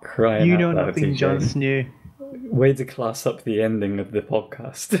 Crying You out know loud, nothing, TJ. Jon Snow. Way to class up the ending of the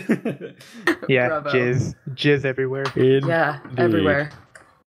podcast. Yeah, Bravo. jizz everywhere. Yeah, everywhere.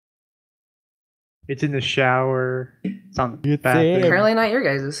 It's in the shower. It's on the bathroom. Apparently not your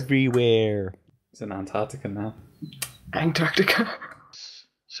guys's. Everywhere. It's in Antarctica now. Antarctica.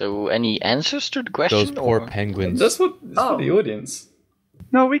 So, any answers to the question? Those poor or- penguins. That's for Oh. the audience.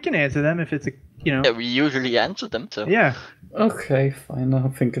 No, we can answer them if it's a, Yeah, we usually answer them, so. Yeah. Okay, fine. I'll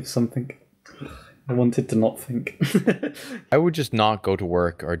think of something. I wanted to not think. I would just not go to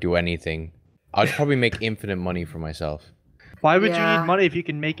work or do anything. I'd probably make infinite money for myself. Why would you Yeah. need money if you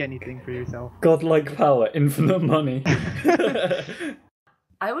can make anything for yourself? Godlike power, infinite money.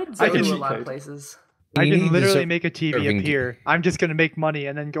 I would I go can to a cheat lot of code. places. I You can need literally to make a TV serving- appear. I'm just gonna make money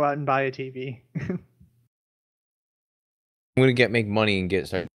and then go out and buy a TV. I'm gonna make money and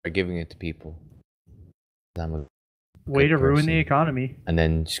start giving it to people. I'm a Way to good ruin person. the economy. And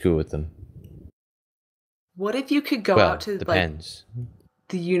then screw with them. What if you could go Well, out to like depends.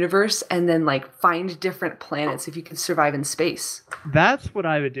 the universe and then like find different planets if you could survive in space? That's what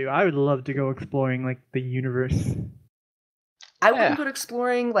I would do. I would love to go exploring like the universe. I wouldn't Yeah.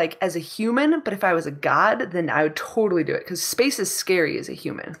 go like as a human, but if I was a god, then I would totally do it because space is scary as a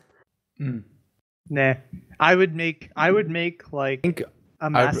human. Mm. Nah. I would make like I think a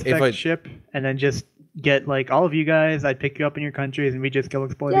Mass if Effect I- ship and then just get like all of you guys. I'd pick you up in your countries and we just go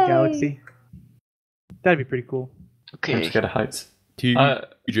explore the Yay. galaxy. That'd be pretty cool. I'm Okay, scared of heights.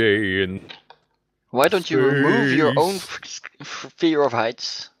 TJ and why don't you remove your own Space. fear of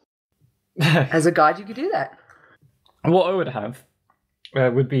heights? As a god, you could do that. What I would have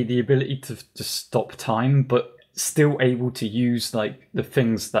would be the ability to just stop time, but still able to use like the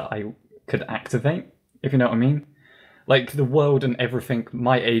things that I could activate, if you know what I mean. Like the world and everything,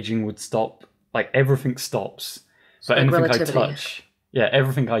 my aging would stop. Like everything stops, but like anything relativity. I touch,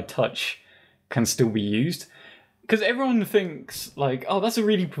 everything I touch can still be used. Because everyone thinks like, oh, that's a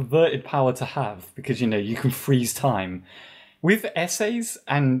really perverted power to have because you can freeze time. With essays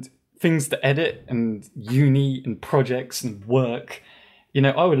and things to edit and uni and projects and work,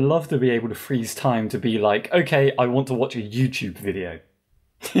 I would love to be able to freeze time to be like, okay, I want to watch a YouTube video.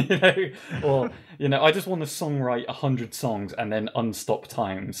 Or I just want to songwrite 100 songs and then unstop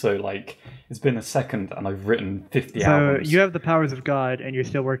time. So like it's been a second and I've written 50 So albums. you have the powers of God and you're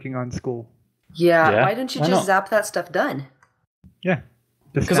still working on school. Yeah, Yeah, why don't you why just not? zap that stuff done? Yeah.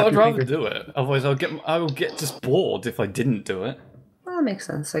 Just Because snap I'd your rather fingers. do it. Otherwise I would get just bored if I didn't do it. Well, that makes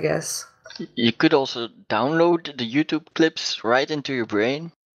sense, I guess. You could also download the YouTube clips right into your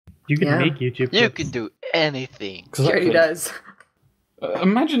brain. You can Yeah. make YouTube. You clips. can do anything. Because He already does.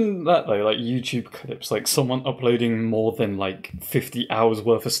 Imagine that though, like YouTube clips, like someone uploading more than like 50 hours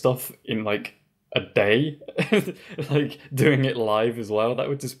worth of stuff in like a day, like doing it live as well. That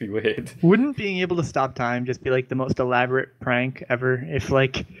would just be weird. Wouldn't being able to stop time just be like the most elaborate prank ever? If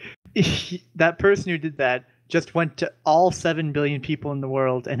like that person who did that just went to all 7 billion people in the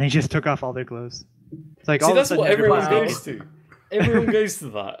world and they just took off all their clothes. It's like See, all of a that's sudden what everyone everybody's goes naked. to. Everyone goes to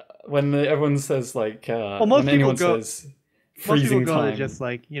that when everyone says like, most when people anyone go- says Most people freezing go time. to just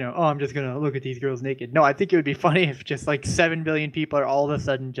like, oh, I'm just gonna look at these girls naked. No, I think it would be funny if just like 7 billion people are all of a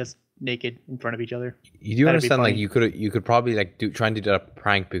sudden just naked in front of each other. You do That'd be understand, like funny. you could probably like try and do that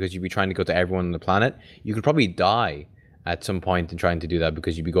prank because you'd be trying to go to everyone on the planet. You could probably die at some point in trying to do that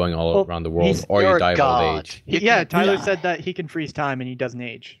because you'd be going all Well, around the world, he's- or You're you a die of god. old age. You Yeah, can Tyler die. said that he can freeze time and he doesn't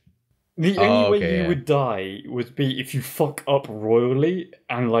age. The Oh, only way okay, you yeah. would die would be if you fuck up royally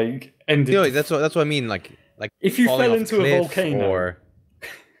and like ended. No, that's what I mean. Like if you falling fell off into a cliff volcano. or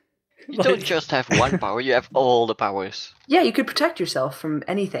You don't just have one power, you have all the powers. Yeah, you could protect yourself from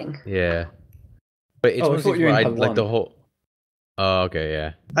anything. yeah. But it's Oh, I one of thought those you where only I had like the one. whole. Oh, okay,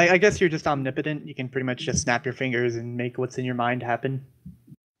 yeah. I guess you're just omnipotent. You can pretty much just snap your fingers and make what's in your mind happen.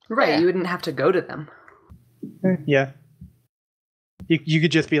 Right, Yeah. you wouldn't have to go to them. Yeah. You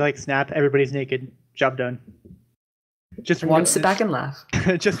could just be like, snap, everybody's naked, job done. Just And then watch sit back and laugh.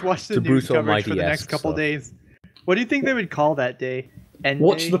 just watch the To news Bruce coverage for the Almighty-esque next couple stuff. days. What do you think they would call that day? End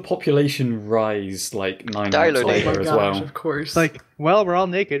Watch day? the population rise like 9 Tyler months Day. later Oh my as gosh, well. of course. It's like, well, we're all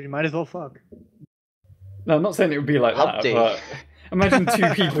naked. We might as well fuck. No, I'm not saying it would be like Hump that, day. but imagine two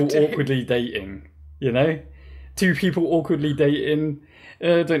people day. awkwardly dating, Two people awkwardly dating,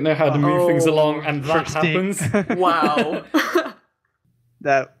 don't know how to move things Oh, along, and that first date. happens. wow.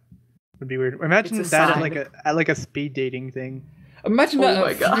 That would be weird. Imagine It's a that sign. at like a speed dating thing. Imagine Oh that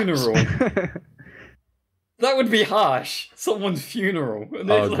my at a gosh. funeral. That would be harsh. Someone's funeral. And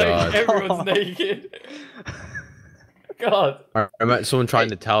Oh, it's God. like everyone's naked. God. I remember someone trying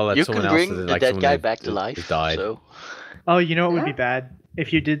to tell that You someone can else bring that the like dead someone guy that- back to that life. died. So Oh, you know what would Yeah. be bad?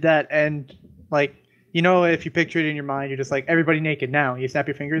 If you did that and, like, if you picture it in your mind, you're just like, everybody naked now. You snap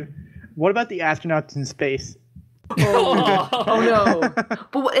your fingers. What about the astronauts in space? Oh no.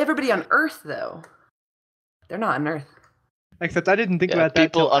 But what, everybody on Earth, though? They're not on Earth. Except I didn't think yeah, about that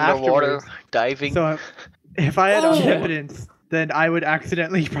people till underwater afterwards. diving. So if I had Oh. omnipotence, then I would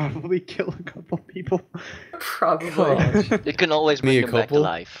accidentally probably kill a couple people. Probably. Gosh. You can always Me bring a them back to couple?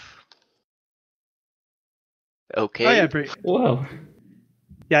 life. Okay. Oh yeah, Wow.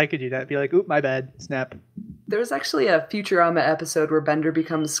 Yeah, I could do that. Be like, oop, my bad. Snap. There was actually a Futurama episode where Bender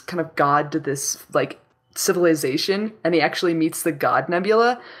becomes kind of god to this, like, civilization, and he actually meets the God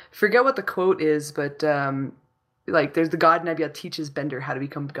Nebula. Forget what the quote is, but, like, there's the God Nebula teaches Bender how to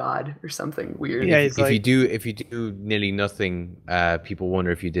become god or something weird. Yeah, If you do nearly nothing, people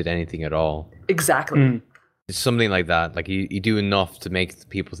wonder if you did anything at all. Exactly. It's something like that. Like you do enough to make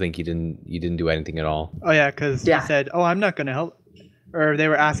people think you didn't do anything at all. Oh, yeah, because he said, oh, I'm not going to help. Or they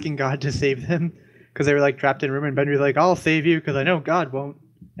were asking God to save them because they were, like, trapped in a room, and Bender's like, I'll save you because I know God won't.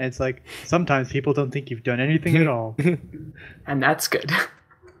 And it's like, sometimes people don't think you've done anything at all. And that's good.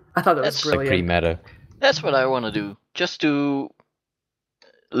 I thought that was That's brilliant. Like pretty meta. That's what I want to do. Just do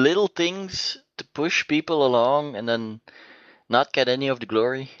little things to push people along and then not get any of the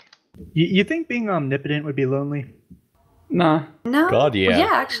glory. You think being omnipotent would be lonely? Nah. No. God, yeah. Well, yeah,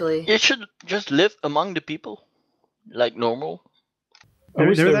 actually. You should just live among the people, like normal. I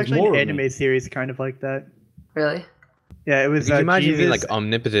wish There was there actually more an of me. anime series kind of like that. Really? Yeah, it was Could you imagine Jesus. being like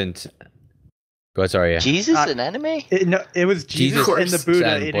omnipotent? Go ahead, sorry. Yeah. Jesus in anime? It was Jesus Jesus and the Buddha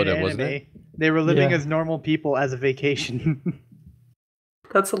and in Buddha, an wasn't anime. it? They were living Yeah. as normal people as a vacation.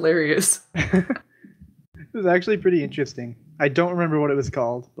 That's hilarious. It was actually pretty interesting. I don't remember what it was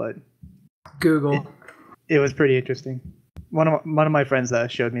called, but Google. it was pretty interesting. One of my friends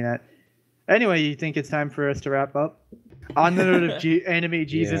showed me that. Anyway, you think it's time for us to wrap up? On the note of anime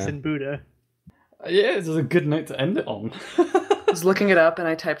Jesus Yeah. and Buddha. Yeah, it's a good note to end it on. I was looking it up and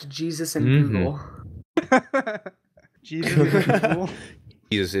I typed Jesus in Google. Jesus and Google.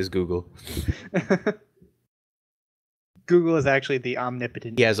 Jesus is Google. Google is actually the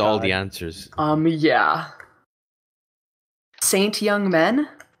omnipotent. He has all God. the answers. Yeah. Saint Young Men?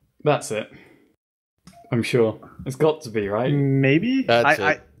 That's it. I'm sure. It's got to be, right? Maybe? That's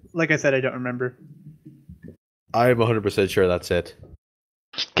I it. like I said, I don't remember. I'm 100% sure that's it.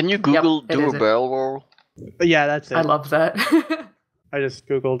 Can you Google it do is a it. barrel roll? But yeah, that's it. I love that. I just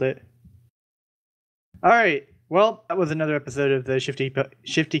Googled it. Alright. Well, that was another episode of the Shifty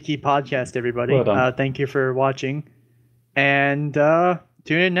Key Podcast, everybody. Well done. Thank you for watching. And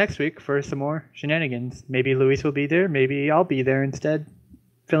tune in next week for some more shenanigans. Maybe Luis will be there. Maybe I'll be there instead,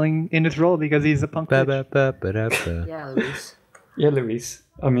 filling in his role because he's a punk bitch. Yeah, Luis. Yeah, Luis.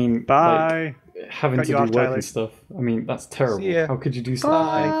 I mean, Bye. like, having Cut to you do off, work Tyler. and stuff. I mean, that's terrible. See ya. How could you do something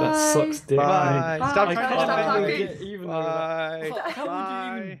like that? Sucks, dick. Bye. Bye. Stop I trying to can't Stop even talking. get even Bye. How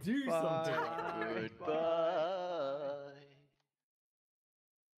Bye. would you even do Bye. something? Goodbye.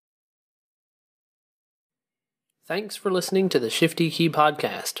 Thanks for listening to the Shifty Key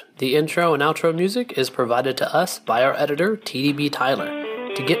Podcast. The intro and outro music is provided to us by our editor,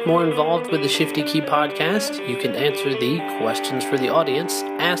 TDBTyler. To get more involved with the Shifty Key Podcast, you can answer the questions for the audience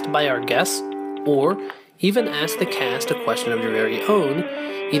asked by our guests, or even ask the cast a question of your very own,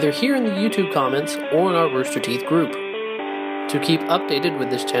 either here in the YouTube comments or in our Rooster Teeth group. To keep updated with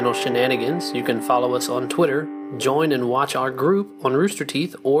this channel's shenanigans, you can follow us on Twitter, join and watch our group on Rooster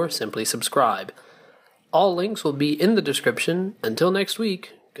Teeth, or simply subscribe. All links will be in the description. Until next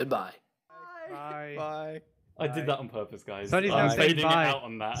week, goodbye. Bye. Bye. I did that on purpose, guys. Sonny's I'm now saying fading it bye. out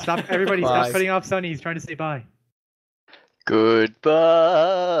on that. Stop, everybody, Bye. stop cutting off Sonny. He's trying to say bye. Goodbye.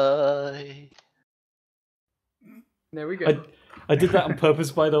 There we go. I did that on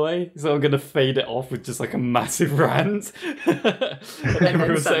purpose, by the way, so I'm going to fade it off with just like a massive rant. and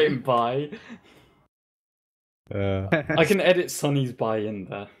everyone Sonny. saying bye. I can edit Sonny's bye in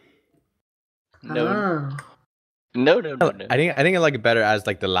there. No, Ah. no. I think I like it better as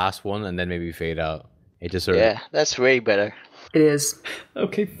like the last one, and then maybe fade out. It just sort of. Yeah, that's way better. It is.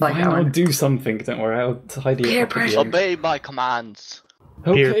 Okay, Like fine, that I'll one. do something. Don't worry, I'll tidy Peer it up. at the pressure. end. Obey my commands.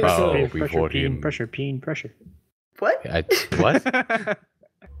 Okay, Peer so pressure. pressure, before peen, him. pressure, peen, pressure. What? What?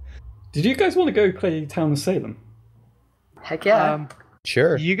 did you guys want to go play Town of Salem? Heck yeah.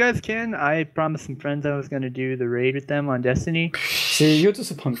 Sure. You guys can. I promised some friends I was going to do the raid with them on Destiny. See, you're just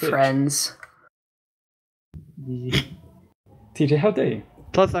a punk bitch. Friends. TJ, how dare you?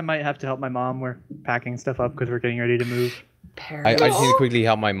 Plus, I might have to help my mom. We're packing stuff up because we're getting ready to move. I just need to quickly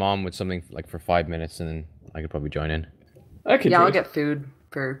help my mom with something like for 5 minutes, and then I could probably join in. Okay, Yeah, I'll good. get food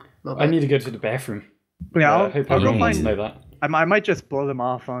for a little I bit. need to go to the bathroom. Yeah, I I'll hope go everyone wants to find. know that. I might just blow them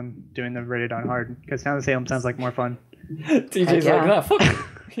off on doing the raid on hard because Town of Salem sounds like more fun. TJ's yeah. like, nah, fuck it.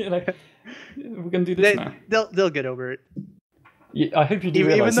 You know, we're gonna do this now. They'll get over it. Yeah, I hope you do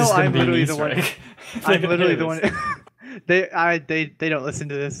Even realize though this is gonna I'm be an literally the Easter one- egg. They're I'm gonna literally hear the this. one. They don't listen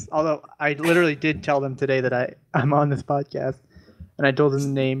to this. Although I literally did tell them today that I'm on this podcast, and I told them the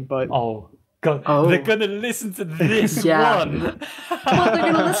name. But Oh god, Oh. they're gonna listen to this Yeah. one. Well, they're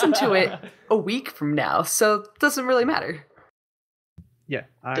going to listen to it a week from now, so it doesn't really matter. Yeah,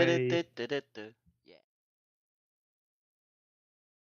 I Du-du-du-du-du-du.